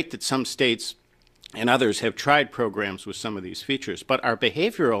it's great that some states and others have tried programs with some of these features, but our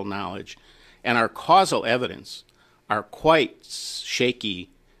behavioral knowledge and our causal evidence are quite shaky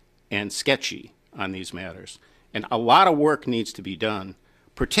and sketchy on these matters. And a lot of work needs to be done.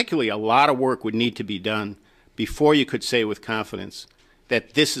 Particularly, a lot of work would need to be done before you could say with confidence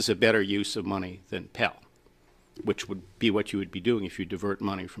that this is a better use of money than Pell, which would be what you would be doing if you divert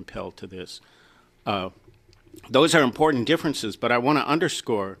money from Pell to this. Those are important differences, but I want to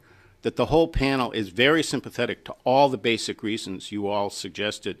underscore that the whole panel is very sympathetic to all the basic reasons you all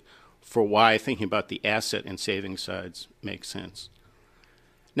suggested for why thinking about the asset and savings sides makes sense.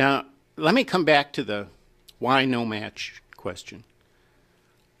 Now, let me come back to the why no match question.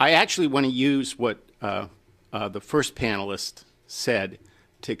 I actually want to use what the first panelist said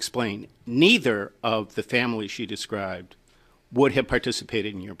to explain. Neither of the families she described would have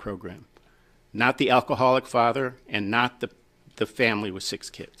participated in your program. Not the alcoholic father and not the family with 6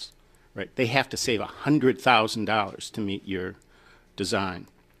 kids. Right? They have to save $100,000 to meet your design,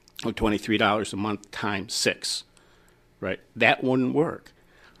 or $23 a month times 6. Right? That wouldn't work.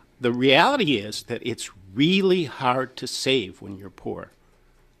 The reality is that it's really hard to save when you're poor.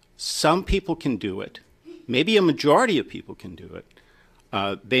 Some people can do it. Maybe a majority of people can do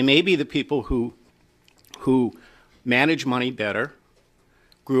it. They may be the people who manage money better,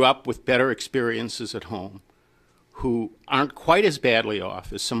 grew up with better experiences at home, who aren't quite as badly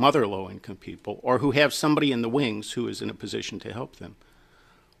off as some other low-income people, or who have somebody in the wings who is in a position to help them.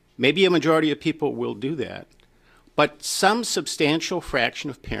 Maybe a majority of people will do that, but some substantial fraction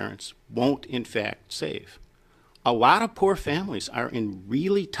of parents won't, in fact, save. a lot of poor families are in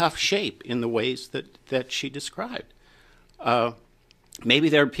really tough shape in the ways that she described. Maybe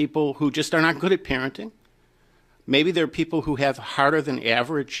there are people who just are not good at parenting. Maybe there are people who have harder than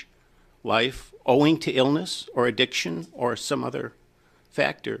average life owing to illness or addiction or some other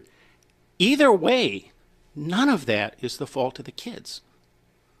factor. Either way, none of that is the fault of the kids.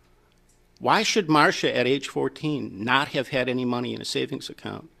 Why should Marcia at age 14 not have had any money in a savings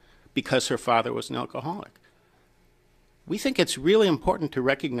account because her father was an alcoholic? We think it's really important to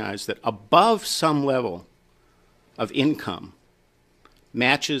recognize that above some level of income,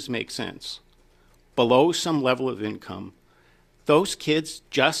 matches make sense. Below some level of income, those kids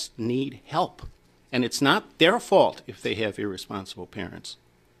just need help. And it's not their fault if they have irresponsible parents.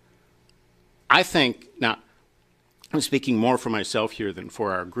 I think, now, I'm speaking more for myself here than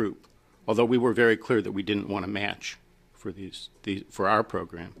for our group, although we were very clear that we didn't want to match for for our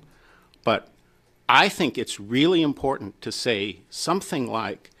program. But I think it's really important to say something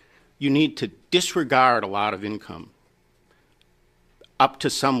like, you need to disregard a lot of income up to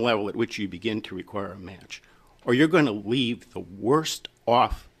some level at which you begin to require a match, or you're going to leave the worst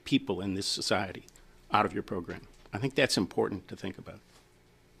off people in this society out of your program. I think that's important to think about.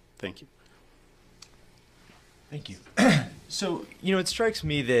 Thank you. Thank you. So, it strikes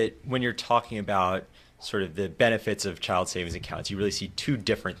me that when you're talking about sort of the benefits of child savings accounts, you really see two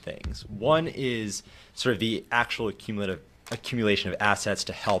different things. One is sort of the actual accumulation of assets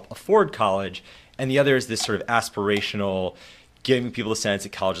to help afford college, and the other is this sort of aspirational, giving people the sense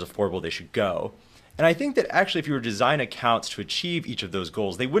that college is affordable, they should go. And I think that actually if you were to design accounts to achieve each of those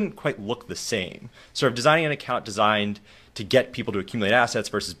goals, they wouldn't quite look the same. Sort of designing an account designed to get people to accumulate assets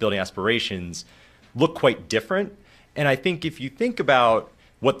versus building aspirations look quite different. And I think if you think about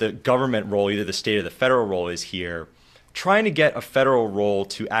what the government role, either the state or the federal role is here, trying to get a federal role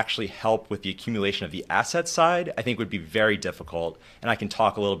to actually help with the accumulation of the asset side, I think would be very difficult. And I can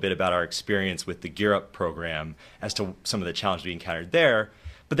talk a little bit about our experience with the Gear Up program as to some of the challenges we encountered there.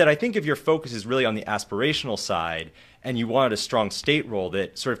 But that I think if your focus is really on the aspirational side and you wanted a strong state role,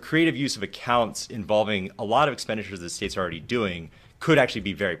 that sort of creative use of accounts involving a lot of expenditures that states are already doing could actually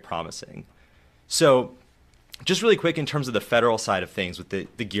be very promising. So just really quick in terms of the federal side of things with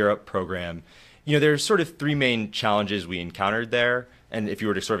the Gear Up program, there's sort of three main challenges we encountered there. And if you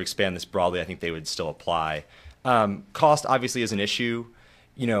were to sort of expand this broadly, I think they would still apply. Cost obviously is an issue.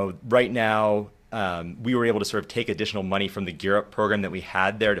 Right now, we were able to sort of take additional money from the Gear Up program that we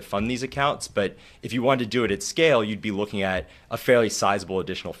had there to fund these accounts. But if you wanted to do it at scale, you'd be looking at a fairly sizable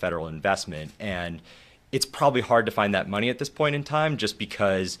additional federal investment. And it's probably hard to find that money at this point in time just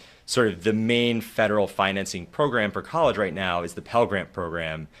because sort of the main federal financing program for college right now is the Pell Grant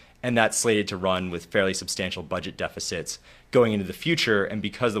program. And that's slated to run with fairly substantial budget deficits going into the future. And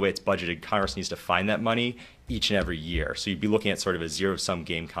because of the way it's budgeted, Congress needs to find that money each and every year. So you'd be looking at sort of a zero-sum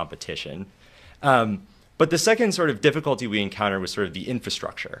game competition. But the second sort of difficulty we encountered was sort of the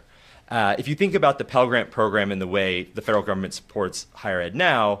infrastructure. If you think about the Pell Grant program and the way the federal government supports higher ed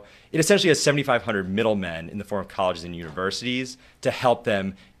now, it essentially has 7,500 middlemen in the form of colleges and universities to help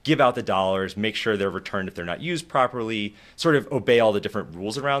them give out the dollars, make sure they're returned if they're not used properly, sort of obey all the different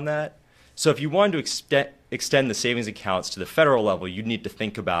rules around that. So if you wanted to extend the savings accounts to the federal level, you'd need to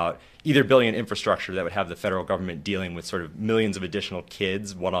think about either building an infrastructure that would have the federal government dealing with sort of millions of additional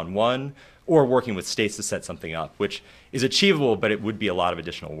kids one-on-one, or working with states to set something up, which is achievable, but it would be a lot of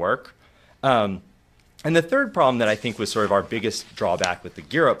additional work. And the third problem that I think was sort of our biggest drawback with the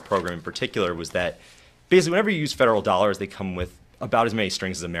Gear Up program in particular was that basically whenever you use federal dollars, they come with about as many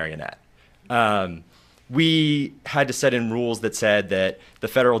strings as a marionette. We had to set in rules that said that the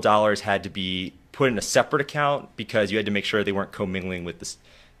federal dollars had to be put in a separate account because you had to make sure they weren't commingling with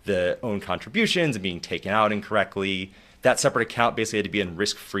the own contributions and being taken out incorrectly. That separate account basically had to be in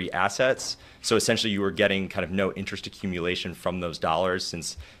risk-free assets. So essentially you were getting kind of no interest accumulation from those dollars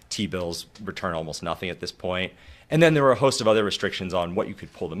since T-bills return almost nothing at this point. And then there were a host of other restrictions on what you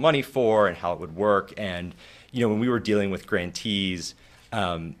could pull the money for and how it would work. And when we were dealing with grantees,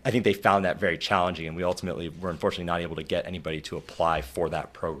 I think they found that very challenging, and we ultimately were unfortunately not able to get anybody to apply for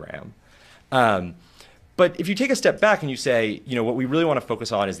that program. But if you take a step back and you say, what we really want to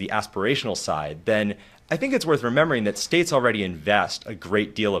focus on is the aspirational side, then I think it's worth remembering that states already invest a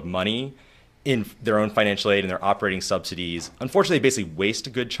great deal of money in their own financial aid and their operating subsidies. Unfortunately, they basically waste a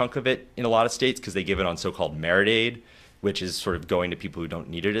good chunk of it in a lot of states because they give it on so-called merit aid, which is sort of going to people who don't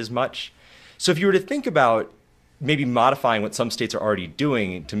need it as much. So if you were to think about maybe modifying what some states are already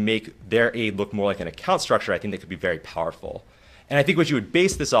doing to make their aid look more like an account structure, I think that could be very powerful. And I think what you would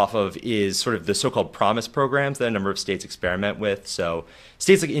base this off of is sort of the so-called promise programs that a number of states experiment with. So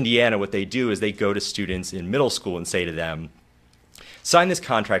states like Indiana, what they do is they go to students in middle school and say to them, sign this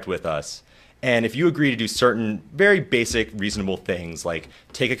contract with us, and if you agree to do certain very basic, reasonable things like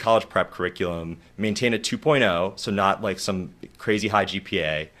take a college prep curriculum, maintain a 2.0, so not like some crazy high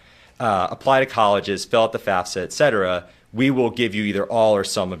GPA, apply to colleges, fill out the FAFSA, et cetera, we will give you either all or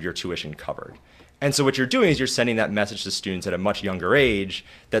some of your tuition covered. And so what you're doing is you're sending that message to students at a much younger age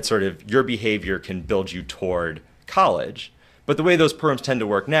that sort of your behavior can build you toward college. But the way those programs tend to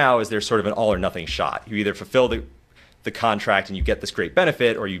work now is they're sort of an all or nothing shot. You either fulfill the contract and you get this great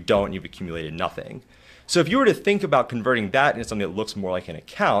benefit, or you don't and you've accumulated nothing. So if you were to think about converting that into something that looks more like an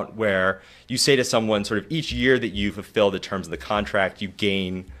account, where you say to someone sort of each year that you fulfill the terms of the contract, you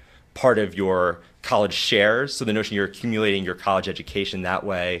gain part of your college shares. So the notion you're accumulating your college education that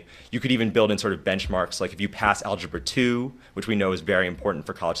way. You could even build in sort of benchmarks, like if you pass Algebra 2, which we know is very important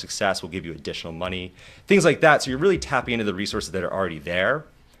for college success, we'll give you additional money, things like that. So you're really tapping into the resources that are already there.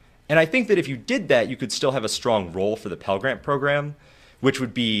 And I think that if you did that, you could still have a strong role for the Pell Grant program, which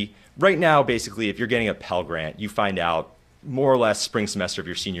would be right now, basically, if you're getting a Pell Grant, you find out more or less spring semester of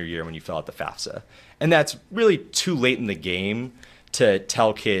your senior year when you fill out the FAFSA. And that's really too late in the game to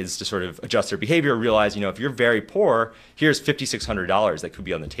tell kids to sort of adjust their behavior, realize, if you're very poor, here's $5,600 that could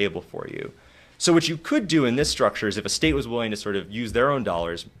be on the table for you. So what you could do in this structure is if a state was willing to sort of use their own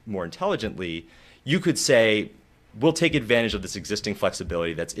dollars more intelligently, you could say, we'll take advantage of this existing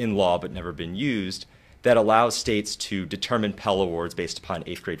flexibility that's in law but never been used that allows states to determine Pell Awards based upon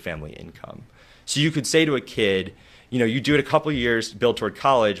 8th grade family income. So you could say to a kid, you do it a couple of years to build toward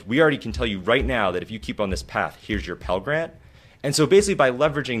college. We already can tell you right now that if you keep on this path, here's your Pell Grant. And so basically by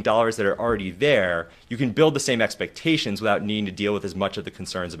leveraging dollars that are already there, you can build the same expectations without needing to deal with as much of the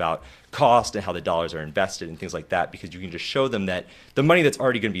concerns about cost and how the dollars are invested and things like that, because you can just show them that the money that's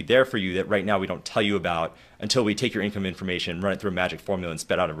already going to be there for you that right now we don't tell you about until we take your income information, run it through a magic formula and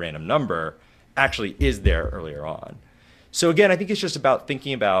spit out a random number, actually is there earlier on. So again, I think it's just about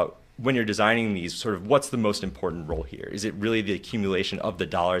thinking about when you're designing these, sort of what's the most important role here? Is it really the accumulation of the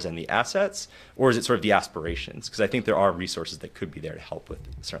dollars and the assets, or is it sort of the aspirations? Because I think there are resources that could be there to help with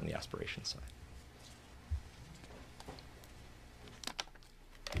certainly the aspirations side.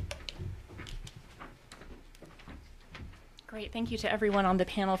 Great. Thank you to everyone on the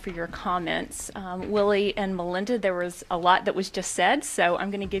panel for your comments. Willie and Melinda, there was a lot that was just said, so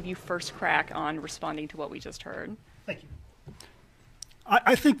I'm going to give you first crack on responding to what we just heard. Thank you.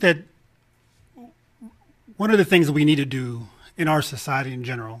 I think that one of the things that we need to do in our society in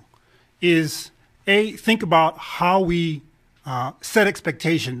general is, think about how we set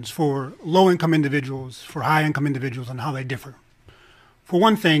expectations for low-income individuals, for high-income individuals, and how they differ. For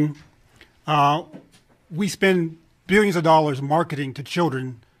one thing, we spend billions of dollars marketing to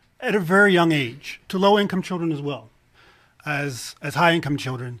children at a very young age, to low-income children as well as high-income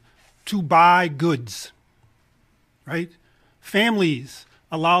children, to buy goods, right? Families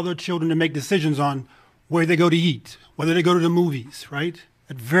allow their children to make decisions on where they go to eat, whether they go to the movies, right?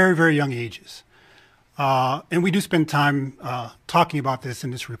 At very, very young ages. And we do spend time talking about this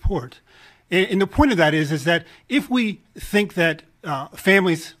in this report. And the point of that is that if we think that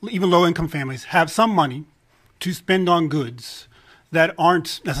families, even low-income families, have some money to spend on goods that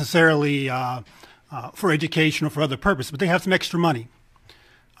aren't necessarily for education or for other purposes, but they have some extra money,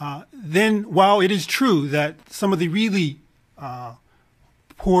 then while it is true that some of the really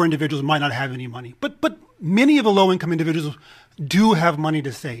poor individuals might not have any money, but many of the low-income individuals do have money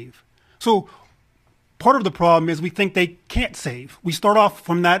to save. So part of the problem is we think they can't save. We start off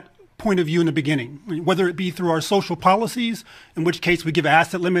from that point of view in the beginning, whether it be through our social policies, in which case we give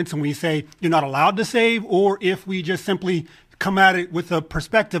asset limits and we say you're not allowed to save, or if we just simply come at it with a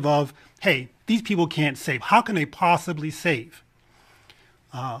perspective of, hey, these people can't save. How can they possibly save?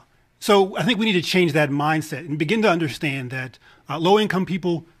 So I think we need to change that mindset and begin to understand that low-income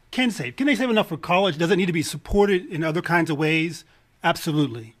people can save. Can they save enough for college? Does it need to be supported in other kinds of ways?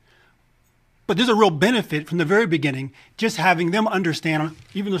 Absolutely. But there's a real benefit from the very beginning, just having them understand,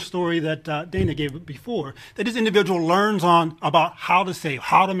 even the story that Dana gave before, that this individual learns about how to save,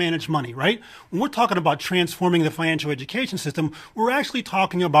 how to manage money, right? When we're talking about transforming the financial education system, we're actually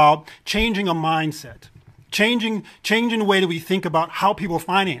talking about changing a mindset. Changing the way that we think about how people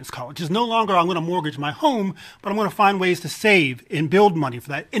finance college. It's no longer I'm going to mortgage my home, but I'm going to find ways to save and build money for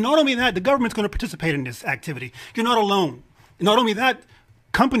that. And not only that, the government's going to participate in this activity. You're not alone. And not only that,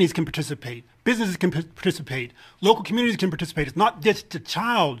 companies can participate, businesses can participate, local communities can participate. It's not just the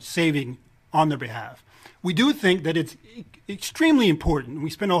child saving on their behalf. We do think that it's extremely important. We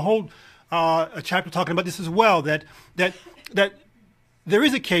spend a whole a chapter talking about this as well, that there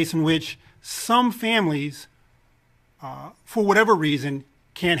is a case in which some families, for whatever reason,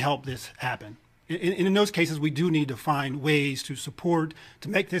 can't help this happen. In those cases, we do need to find ways to support, to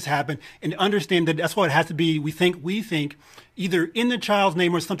make this happen, and understand that that's what it has to be. We think either in the child's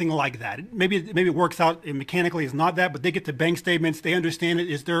name or something like that. Maybe it works out mechanically. It's not that, but they get the bank statements. They understand it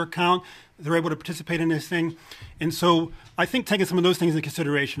is their account. They're able to participate in this thing. And so I think taking some of those things into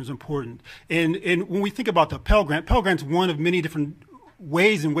consideration is important. And when we think about the Pell Grant's one of many different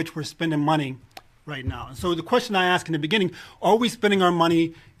ways in which we're spending money right now. And so the question I asked in the beginning, are we spending our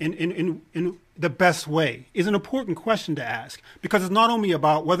money in the best way, is an important question to ask, because it's not only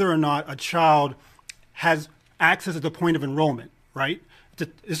about whether or not a child has access at the point of enrollment, right?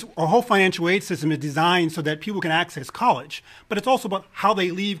 Our whole financial aid system is designed so that people can access college, but it's also about how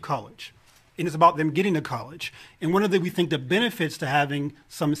they leave college. And it's about them getting to college. And one of we think the benefits to having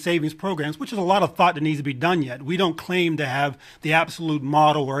some savings programs, which is a lot of thought that needs to be done yet. We don't claim to have the absolute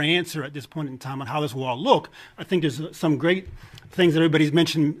model or answer at this point in time on how this will all look. I think there's some great things that everybody's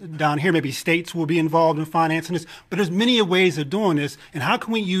mentioned down here. Maybe states will be involved in financing this, but there's many ways of doing this. And how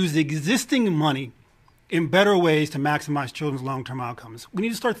can we use the existing money in better ways to maximize children's long-term outcomes? We need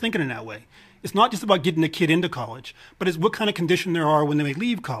to start thinking in that way. It's not just about getting a kid into college, but it's what kind of condition there are when they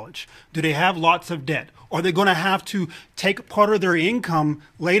leave college. Do they have lots of debt? Are they going to have to take part of their income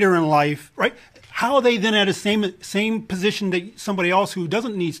later in life, right? How are they then at the same position that somebody else who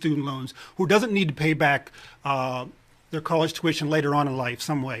doesn't need student loans, who doesn't need to pay back their college tuition later on in life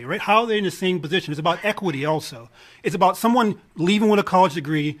some way, right? How are they in the same position? It's about equity also. It's about someone leaving with a college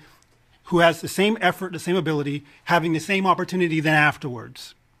degree who has the same effort, the same ability, having the same opportunity then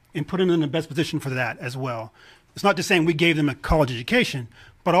afterwards, and put them in the best position for that as well. It's not just saying we gave them a college education,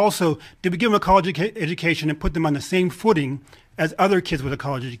 but also did we give them a college education and put them on the same footing as other kids with a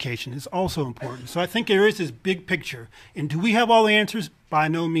college education is also important. So I think there is this big picture. And do we have all the answers? By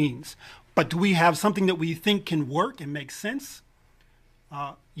no means. But do we have something that we think can work and make sense?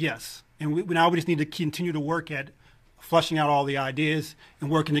 Yes. And now we just need to continue to work at flushing out all the ideas and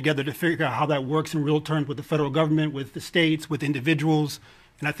working together to figure out how that works in real terms with the federal government, with the states, with individuals.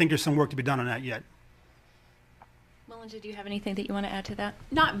 And I think there's some work to be done on that yet. Melinda, do you have anything that you want to add to that?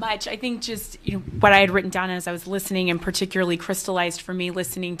 Not much. I think just what I had written down as I was listening, and particularly crystallized for me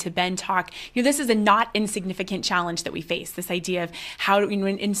listening to Ben talk. This is a not insignificant challenge that we face. This idea of how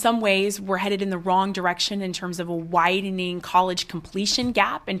in some ways we're headed in the wrong direction in terms of a widening college completion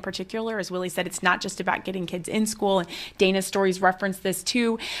gap. In particular, as Willie said, it's not just about getting kids in school. And Dana's stories reference this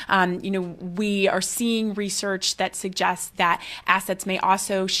too. We are seeing research that suggests that assets may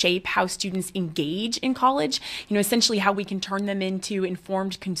also shape how students engage in college. Essentially how we can turn them into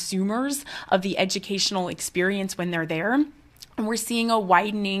informed consumers of the educational experience when they're there. And we're seeing a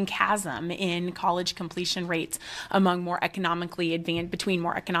widening chasm in college completion rates between more economically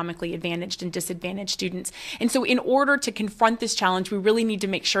advantaged and disadvantaged students. And so in order to confront this challenge, we really need to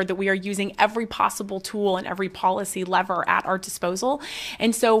make sure that we are using every possible tool and every policy lever at our disposal.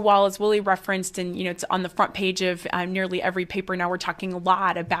 And so while, as Willie referenced, and it's on the front page of nearly every paper now, we're talking a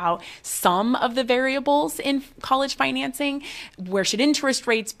lot about some of the variables in college financing. Where should interest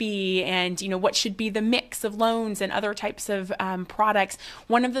rates be? And what should be the mix of loans and other types of products.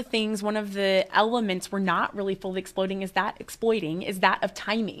 One of the elements we're not really fully exploiting is that of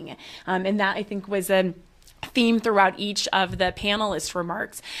timing. And that, I think, was a theme throughout each of the panelists'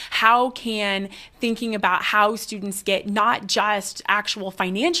 remarks. How can thinking about how students get not just actual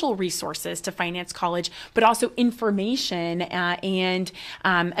financial resources to finance college, but also information and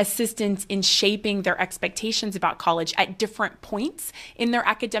assistance in shaping their expectations about college at different points in their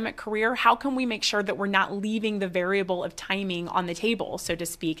academic career? How can we make sure that we're not leaving the variable of timing on the table, so to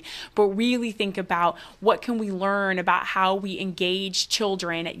speak, but really think about what can we learn about how we engage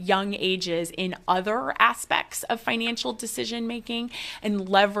children at young ages in other aspects of financial decision making and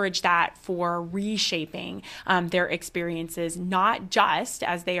leverage that for reshaping their experiences, not just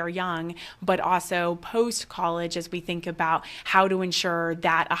as they are young, but also post-college as we think about how to ensure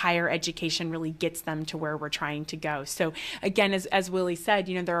that a higher education really gets them to where we're trying to go. So again, as Willie said,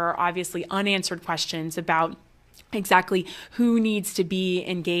 there are obviously unanswered questions about exactly who needs to be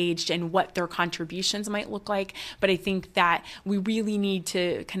engaged and what their contributions might look like. But I think that we really need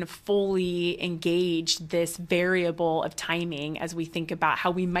to kind of fully engage this variable of timing as we think about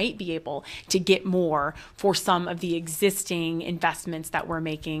how we might be able to get more for some of the existing investments that we're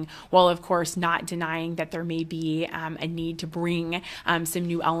making, while of course not denying that there may be a need to bring some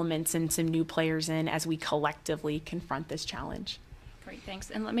new elements and some new players in as we collectively confront this challenge. Great, thanks.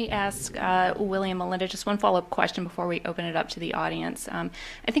 And let me ask William, Melinda, just one follow-up question before we open it up to the audience. I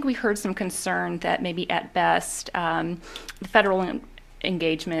think we heard some concern that maybe at best the federal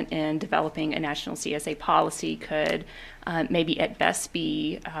engagement in developing a national CSA policy could maybe at best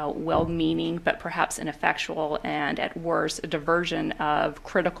be well-meaning, but perhaps ineffectual, and at worst a diversion of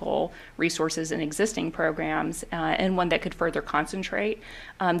critical resources in existing programs, and one that could further concentrate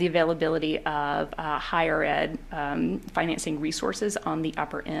the availability of higher ed financing resources on the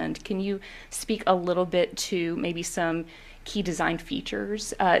upper end. Can you speak a little bit to maybe some key design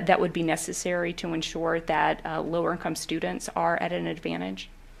features that would be necessary to ensure that lower income students are at an advantage?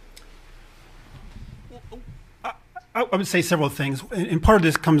 I would say several things, and part of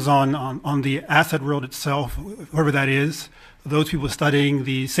this comes on the asset world itself, whoever that is, those people studying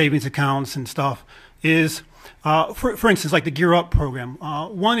the savings accounts and stuff, is, for instance, like the Gear Up program.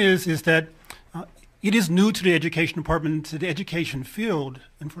 One is that it is new to the education department, to the education field,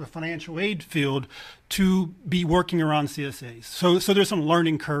 and for the financial aid field, to be working around CSAs. So there's some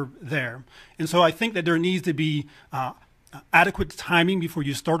learning curve there. And so I think that there needs to be adequate timing before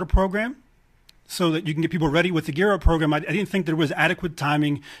you start a program, so that you can get people ready with the Gear Up program. I didn't think there was adequate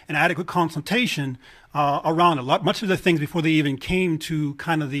timing and adequate consultation around a lot. Much of the things before they even came to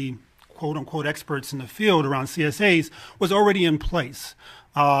kind of the quote-unquote experts in the field around CSAs was already in place.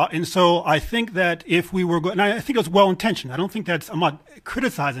 And so I think that if we were going, and I think it was well-intentioned. I don't think I'm not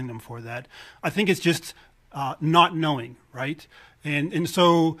criticizing them for that. I think it's just not knowing, right? And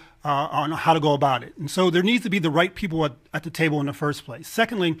so on how to go about it. And so there needs to be the right people at the table in the first place.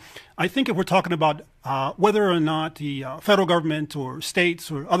 Secondly, I think if we're talking about whether or not the federal government or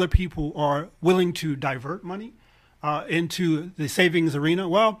states or other people are willing to divert money into the savings arena,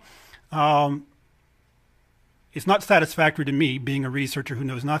 well, it's not satisfactory to me, being a researcher who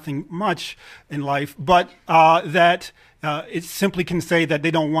knows nothing much in life, but that it simply can say that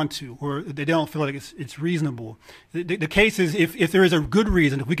they don't want to, or they don't feel like it's reasonable. The case is, if there is a good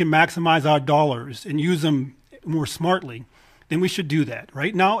reason, if we can maximize our dollars and use them more smartly, then we should do that.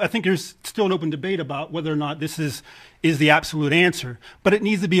 Right now, I think there's still an open debate about whether or not this is the absolute answer, but it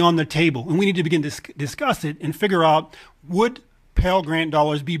needs to be on the table, and we need to begin to discuss it and figure out, would Pell Grant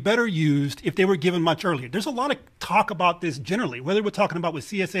dollars be better used if they were given much earlier? There's a lot of talk about this generally, whether we're talking about with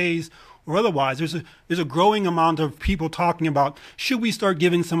CSAs or otherwise. There's a growing amount of people talking about, should we start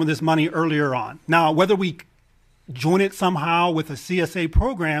giving some of this money earlier on? Now, whether we join it somehow with a CSA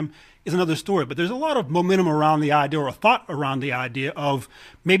program is another story, but there's a lot of momentum around the idea, or a thought around the idea of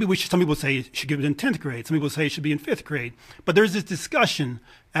maybe we should, some people say should give it in 10th grade, some people say it should be in 5th grade, but there's this discussion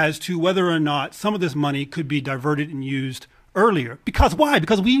as to whether or not some of this money could be diverted and used earlier. Because why?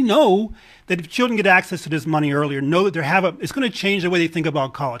 Because we know that if children get access to this money earlier, know that it's going to change the way they think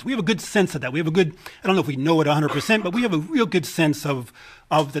about college. We have a good sense of that. We have a good, I don't know if we know it 100%, but we have a real good sense of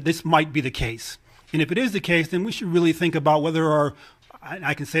that this might be the case. And if it is the case, then we should really think about whether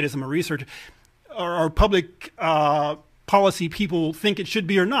I can say this, I'm a researcher, our public policy people think it should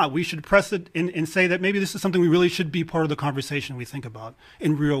be or not. We should press it and say that maybe this is something we really should be part of the conversation we think about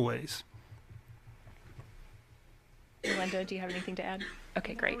in real ways. Melinda, do you have anything to add?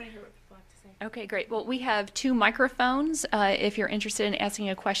 Okay, great. Okay, great. Well, we have 2 microphones. If you're interested in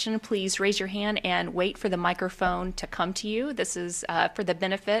asking a question, please raise your hand and wait for the microphone to come to you. This is for the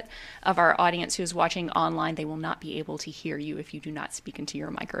benefit of our audience who's watching online. They will not be able to hear you if you do not speak into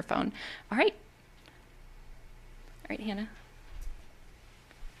your microphone. All right. All right, Hannah.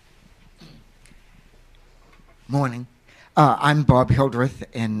 Morning. I'm Bob Hildreth,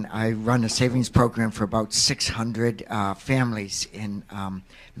 and I run a savings program for about 600 families in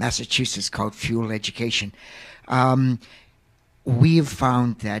Massachusetts called Fuel Education. We've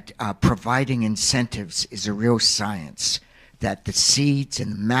found that providing incentives is a real science, that the seeds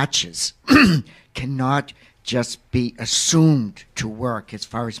and the matches cannot just be assumed to work as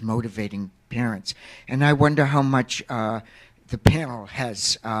far as motivating parents. And I wonder how much the panel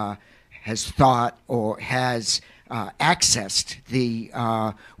has thought or has accessed the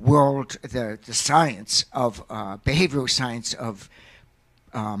world, the science of behavioral science of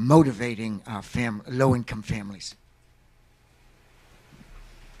motivating low-income families.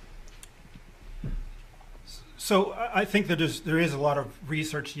 So I think that there is a lot of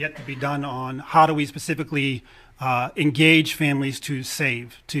research yet to be done on how do we specifically engage families to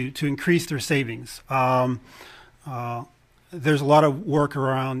save, to increase their savings. There's a lot of work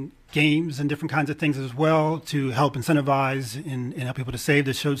around games and different kinds of things as well to help incentivize and help people to save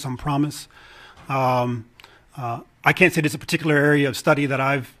that showed some promise. I can't say there's a particular area of study that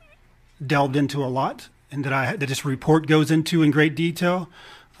I've delved into a lot and that this report goes into in great detail.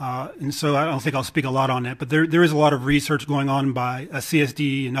 And so I don't think I'll speak a lot on that, but there is a lot of research going on by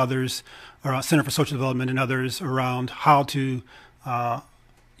CSD and others, or Center for Social Development and others, around how to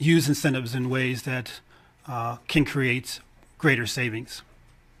use incentives in ways that can create greater savings.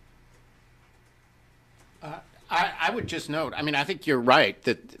 I would just note, I mean, I think you're right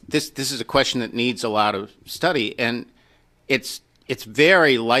that this is a question that needs a lot of study, and it's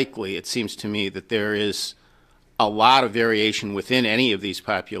very likely, it seems to me, that there is a lot of variation within any of these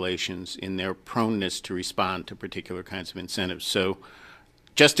populations in their proneness to respond to particular kinds of incentives. So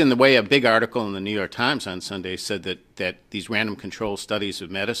just in the way a big article in the New York Times on Sunday said that these random control studies of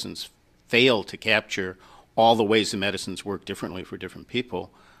medicines fail to capture all the ways the medicines work differently for different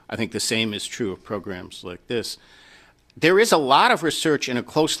people, I think the same is true of programs like this. There is a lot of research in a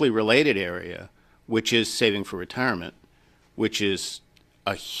closely related area, which is saving for retirement, which is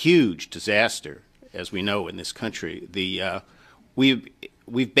a huge disaster, as we know, in this country.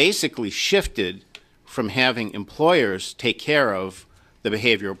 We've basically shifted from having employers take care of the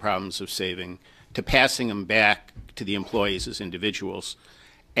behavioral problems of saving to passing them back to the employees as individuals.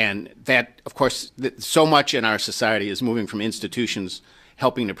 And that, of course, so much in our society is moving from institutions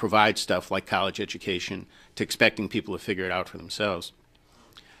helping to provide stuff like college education to expecting people to figure it out for themselves.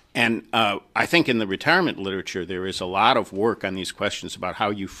 And I think in the retirement literature, there is a lot of work on these questions about how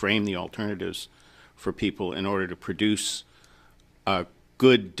you frame the alternatives for people in order to produce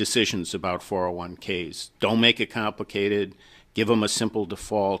good decisions about 401ks. Don't make it complicated. Give them a simple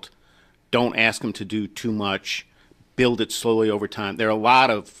default. Don't ask them to do too much. Build it slowly over time. There are a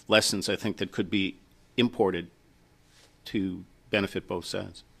lot of lessons, I think, that could be imported to benefit both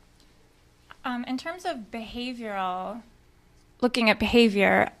sides. In terms of behavioral, looking at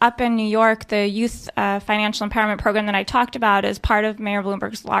behavior, up in New York, the Youth Financial Empowerment Program that I talked about is part of Mayor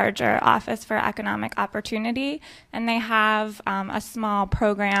Bloomberg's larger Office for Economic Opportunity, and they have a small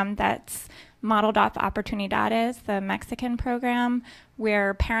program that's modeled off Oportunidades, the Mexican program,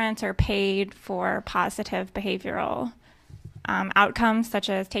 where parents are paid for positive behavioral outcomes, such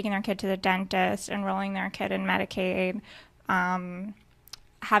as taking their kid to the dentist, enrolling their kid in Medicaid,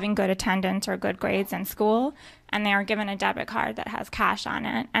 having good attendance or good grades in school, and they are given a debit card that has cash on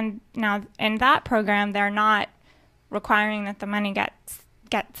it. And now in that program, they're not requiring that the money gets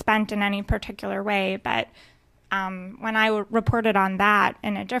spent in any particular way, but when I reported on that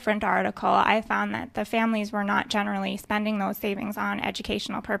in a different article, I found that the families were not generally spending those savings on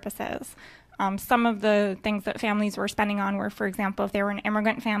educational purposes. Some of the things that families were spending on were, for example, if they were an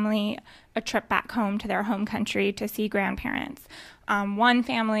immigrant family, a trip back home to their home country to see grandparents. One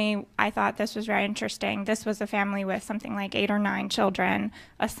family, I thought this was very interesting. This was a family with something like 8 or 9 children,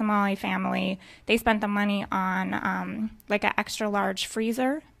 a Somali family. They spent the money on like an extra large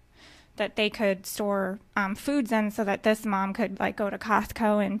freezer that they could store foods in, so that this mom could like go to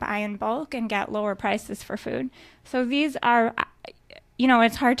Costco and buy in bulk and get lower prices for food. So these are, you know,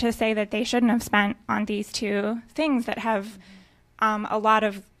 it's hard to say that they shouldn't have spent on these two things that have a lot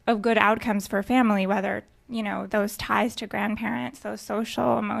of good outcomes for family, whether, you know, those ties to grandparents, those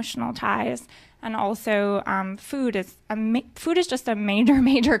social, emotional ties, and also food is just a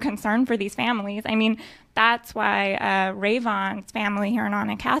major concern for these families. I mean, that's why Rayvon's family here in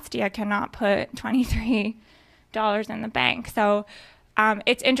Anacostia cannot put $23 in the bank. So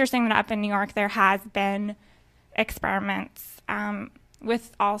it's interesting that up in New York there has been experiments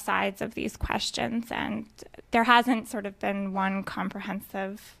with all sides of these questions, and there hasn't sort of been one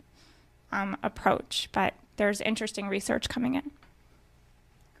comprehensive approach, but there's interesting research coming in.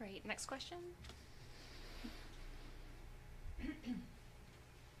 Great. Next question.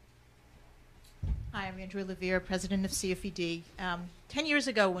 Hi, I'm Andrea Levere, president of CFED. 10 years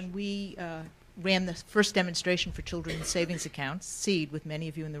ago, when we ran the first demonstration for children's savings accounts, SEED, with many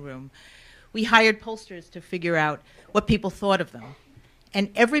of you in the room, we hired pollsters to figure out what people thought of them. And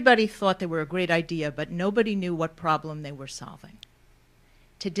everybody thought they were a great idea, but nobody knew what problem they were solving.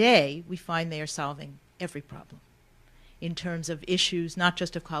 Today, we find they are solving every problem in terms of issues not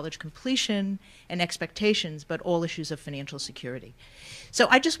just of college completion and expectations, but all issues of financial security. So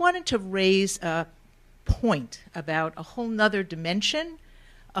I just wanted to raise a point about a whole nother dimension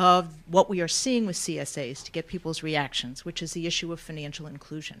of what we are seeing with CSAs to get people's reactions, which is the issue of financial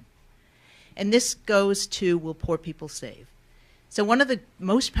inclusion. And this goes to, will poor people save? So one of the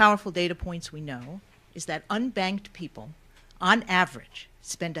most powerful data points we know is that unbanked people, on average,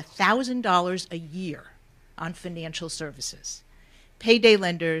 spend $1,000 a year on financial services. Payday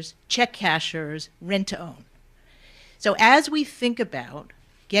lenders, check cashers, rent to own. So as we think about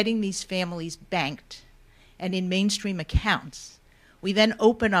getting these families banked and in mainstream accounts, we then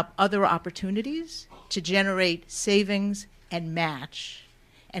open up other opportunities to generate savings and match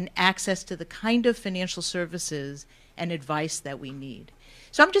and access to the kind of financial services and advice that we need.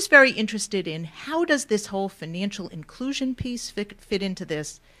 So I'm just very interested in how does this whole financial inclusion piece fit into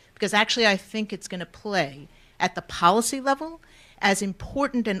this? Because actually I think it's going to play at the policy level as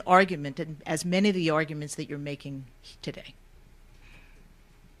important an argument as many of the arguments that you're making today.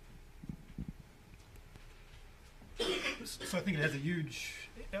 So I think it has a huge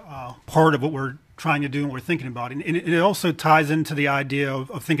part of what we're trying to do and we're thinking about. And it also ties into the idea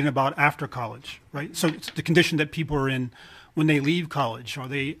of thinking about after college, right? So it's the condition that people are in when they leave college. Are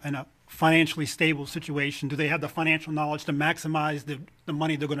they in a financially stable situation? Do they have the financial knowledge to maximize the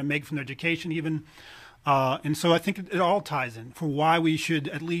money they're going to make from their education even? And so I think it all ties in for why we should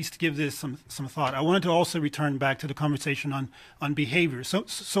at least give this some thought. I wanted to also return back to the conversation on behavior.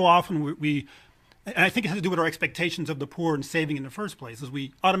 So often we and I think it has to do with our expectations of the poor and saving in the first place, as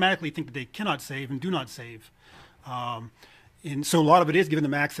we automatically think that they cannot save and do not save. And so a lot of it is giving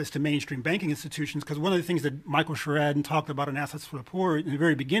them access to mainstream banking institutions, because one of the things that Michael Sherrod talked about in Assets for the Poor in the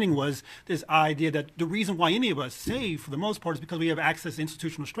very beginning was this idea that the reason why any of us save, for the most part, is because we have access to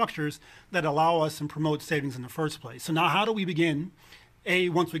institutional structures that allow us and promote savings in the first place. So now how do we begin,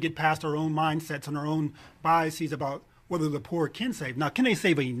 once we get past our own mindsets and our own biases about whether the poor can save? Now, can they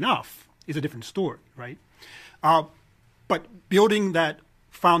save enough is a different story, right? But building that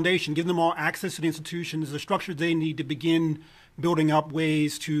foundation, giving them all access to the institutions, the structures they need to begin building up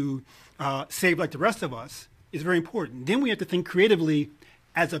ways to save like the rest of us is very important. Then we have to think creatively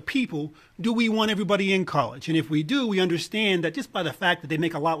as a people, do we want everybody in college? And if we do, we understand that just by the fact that they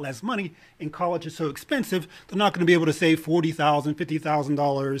make a lot less money and college is so expensive, they're not going to be able to save $40,000,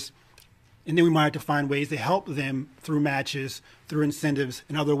 $50,000. And then we might have to find ways to help them through matches, through incentives,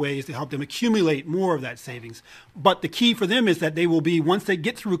 and other ways to help them accumulate more of that savings. But the key for them is that they will be, once they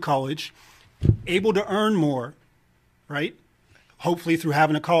get through college, able to earn more, right? Hopefully through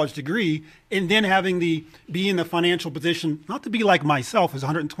having a college degree, and then be in the financial position, not to be like myself, is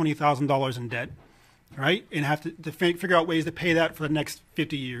 $120,000 in debt, right? And have to figure out ways to pay that for the next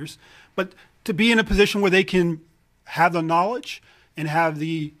 50 years. But to be in a position where they can have the knowledge and have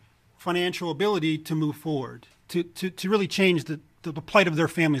the financial ability to move forward, to really change the plight of their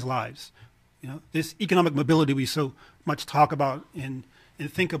families' lives. You know, this economic mobility we so much talk about and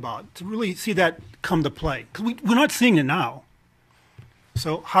think about, to really see that come to play. Because we're not seeing it now.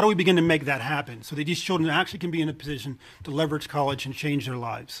 So how do we begin to make that happen so that these children actually can be in a position to leverage college and change their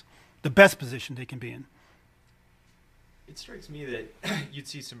lives, the best position they can be in? It strikes me that you'd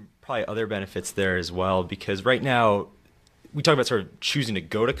see some probably other benefits there as well, because right now we talk about sort of choosing to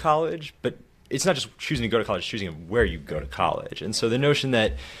go to college, but it's not just choosing to go to college, it's choosing where you go to college. And so the notion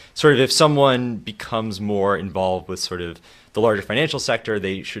that sort of if someone becomes more involved with sort of the larger financial sector,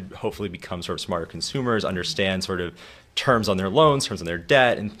 they should hopefully become sort of smarter consumers, understand sort of terms on their loans, terms on their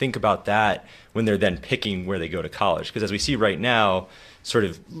debt, and think about that when they're then picking where they go to college. Because as we see right now, sort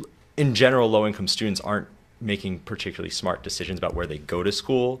of in general, low-income students aren't making particularly smart decisions about where they go to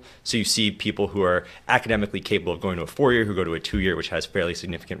school. So you see people who are academically capable of going to a 4-year who go to a 2-year, which has fairly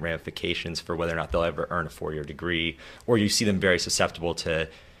significant ramifications for whether or not they'll ever earn a 4-year degree. Or you see them very susceptible to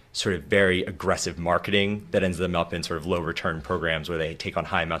sort of very aggressive marketing that ends them up in sort of low return programs where they take on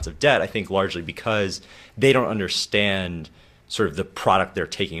high amounts of debt, I think largely because they don't understand sort of the product they're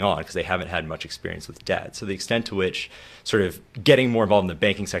taking on because they haven't had much experience with debt. So the extent to which sort of getting more involved in the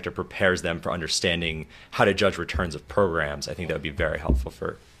banking sector prepares them for understanding how to judge returns of programs, I think that would be very helpful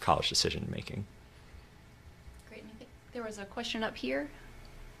for college decision making. Great. And I think there was a question up here.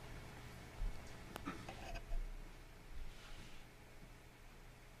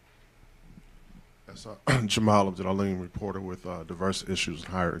 Yes, Jamal Abdul-Alim, reporter with Diverse Issues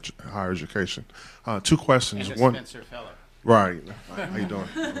in Higher Education. 2 questions. And a One, Spencer Fellow. Right. How you doing?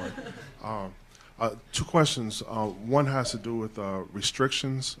 Right. 2 questions. One has to do with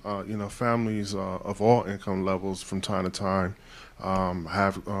restrictions. You know, families of all income levels from time to time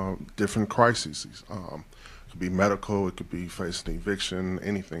have different crises. It could be medical, it could be facing eviction,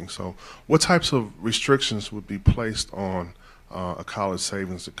 anything. So what types of restrictions would be placed on a college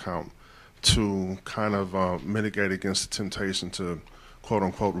savings account to kind of mitigate against the temptation to quote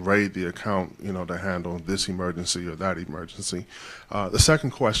unquote raid the account, you know, to handle this emergency or that emergency? The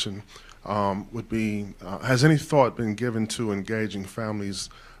second question would be, has any thought been given to engaging families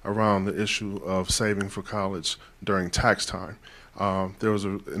around the issue of saving for college during tax time? There was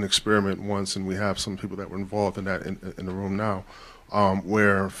an experiment once, and we have some people that were involved in that in the room now,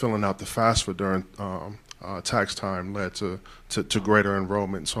 where filling out the FAFSA during tax time led to greater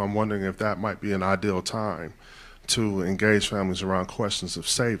enrollment. So I'm wondering if that might be an ideal time to engage families around questions of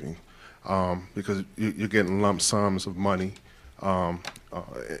saving, because you're getting lump sums of money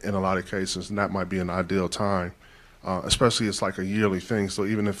in a lot of cases, and that might be an ideal time. Especially it's like a yearly thing, so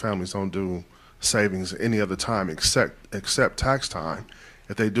even if families don't do savings any other time except tax time,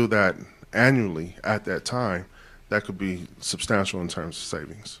 if they do that annually at that time, that could be substantial in terms of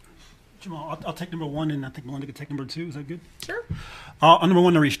savings. Jamal, I'll take number one, and I think Melinda could take number two. Is that good? Sure. On number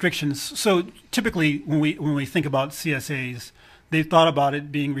one, the restrictions. So typically, when we think about CSAs, they've thought about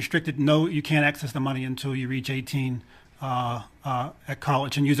it being restricted. No, you can't access the money until you reach 18 at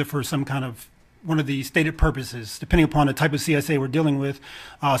college and use it for some kind of one of the stated purposes, depending upon the type of CSA we're dealing with.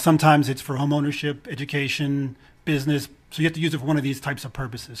 Sometimes it's for home ownership, education, business. So you have to use it for one of these types of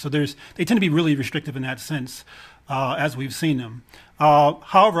purposes. So they tend to be really restrictive in that sense, as we've seen them.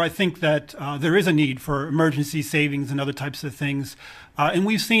 However, I think that there is a need for emergency savings and other types of things. And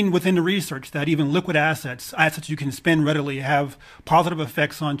we've seen within the research that even liquid assets you can spend readily, have positive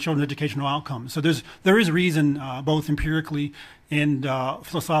effects on children's educational outcomes. So there is reason, both empirically and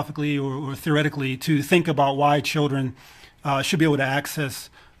philosophically or theoretically, to think about why children should be able to access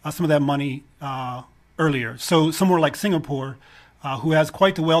some of that money earlier. So somewhere like Singapore, who has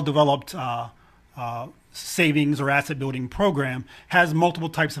quite the well-developed savings or asset building program, has multiple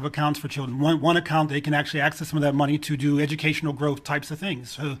types of accounts for children. One account, they can actually access some of that money to do educational growth types of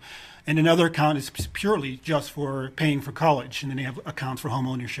things. So, and another account is purely just for paying for college. And then they have accounts for home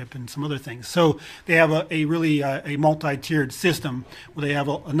ownership and some other things. So they have a really multi-tiered system where they have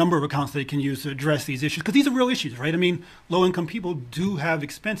a number of accounts they can use to address these issues. Because these are real issues, right? I mean, low-income people do have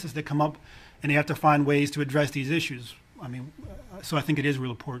expenses that come up, and they have to find ways to address these issues. I mean, so I think it is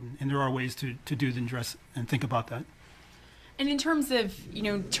real important, and there are ways to do and address and think about that. And in terms of,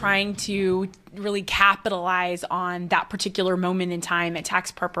 trying to really capitalize on that particular moment in time at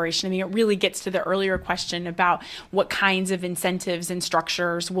tax preparation, I mean, it really gets to the earlier question about what kinds of incentives and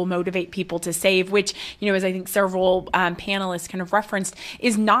structures will motivate people to save, which, as I think several panelists kind of referenced,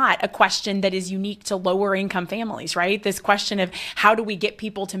 is not a question that is unique to lower income families, right? This question of how do we get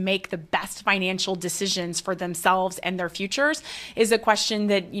people to make the best financial decisions for themselves and their futures is a question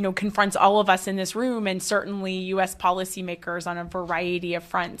that, confronts all of us in this room, and certainly U.S. policymakers on a variety of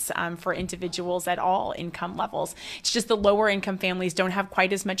fronts for individuals at all income levels. It's just the lower income families don't have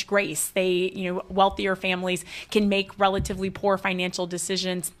quite as much grace. They, wealthier families can make relatively poor financial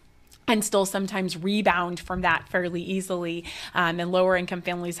decisions and still sometimes rebound from that fairly easily. And lower income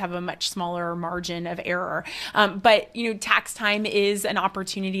families have a much smaller margin of error. But, tax time is an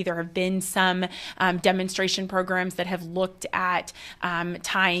opportunity. There have been some demonstration programs that have looked at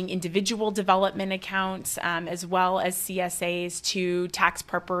tying individual development accounts as well as CSAs to tax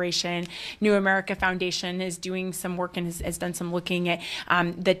preparation. New America Foundation is doing some work and has done some looking at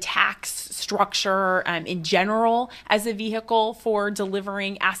the tax structure in general as a vehicle for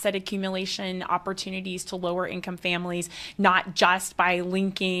delivering asset accumulation opportunities to lower income families, not just by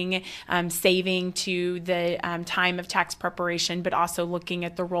linking saving to the time of tax preparation, but also looking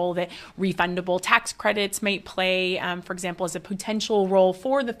at the role that refundable tax credits might play, for example, as a potential role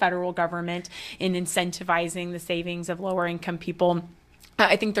for the federal government in incentivizing the savings of lower income people.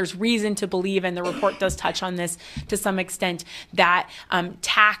 I think there's reason to believe, and the report does touch on this to some extent, that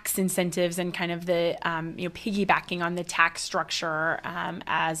tax incentives and kind of the piggybacking on the tax structure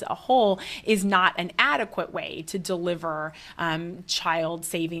as a whole is not an adequate way to deliver child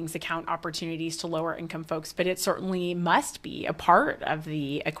savings account opportunities to lower income folks, but it certainly must be a part of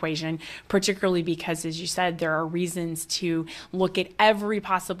the equation, particularly because, as you said, there are reasons to look at every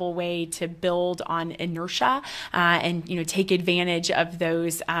possible way to build on inertia and take advantage of those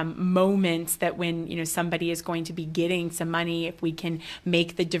moments that when somebody is going to be getting some money, if we can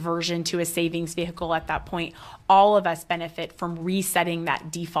make the diversion to a savings vehicle at that point, all of us benefit from resetting that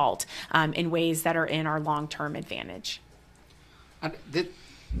default in ways that are in our long-term advantage.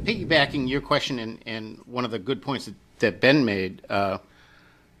 Piggybacking your question and one of the good points that Ben made, the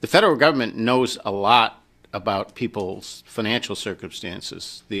federal government knows a lot about people's financial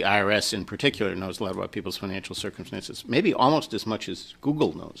circumstances. The IRS in particular knows a lot about people's financial circumstances, maybe almost as much as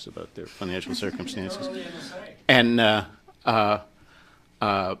Google knows about their financial circumstances. And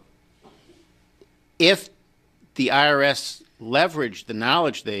if the IRS leveraged the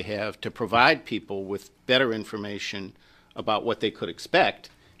knowledge they have to provide people with better information about what they could expect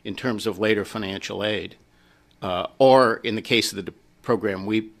in terms of later financial aid, or in the case of the program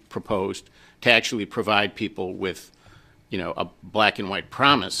we proposed, to actually provide people with, a black and white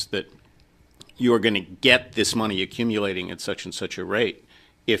promise that you are going to get this money accumulating at such and such a rate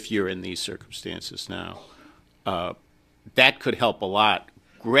if you're in these circumstances now. That could help a lot.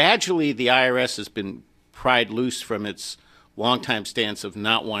 Gradually, the IRS has been pried loose from its longtime stance of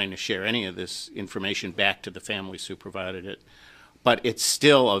not wanting to share any of this information back to the families who provided it. but it's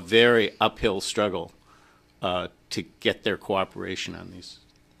still a very uphill struggle to get their cooperation on these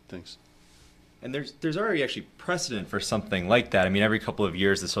things. And there's already actually precedent for something like that. I mean, every couple of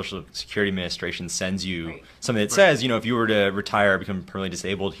years, the Social Security Administration sends you something that says, if you were to retire or become permanently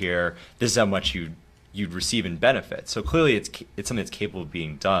disabled here, this is how much you'd receive in benefits. So clearly, it's something that's capable of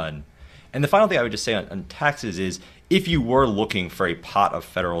being done. And the final thing I would just say on taxes is, if you were looking for a pot of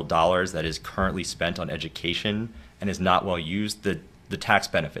federal dollars that is currently spent on education and is not well used, the tax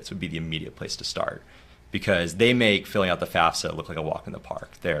benefits would be the immediate place to start, because they make filling out the FAFSA look like a walk in the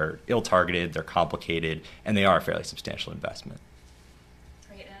park. They're ill-targeted, they're complicated, and they are a fairly substantial investment.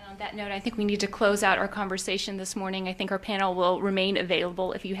 Great, and on that note, I think we need to close out our conversation this morning. I think our panel will remain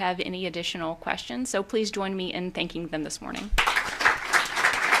available if you have any additional questions, so please join me in thanking them this morning.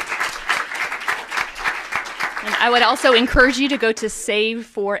 And I would also encourage you to go to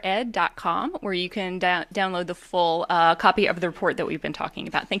savefored.com, where you can download the full copy of the report that we've been talking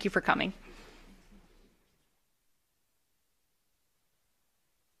about. Thank you for coming.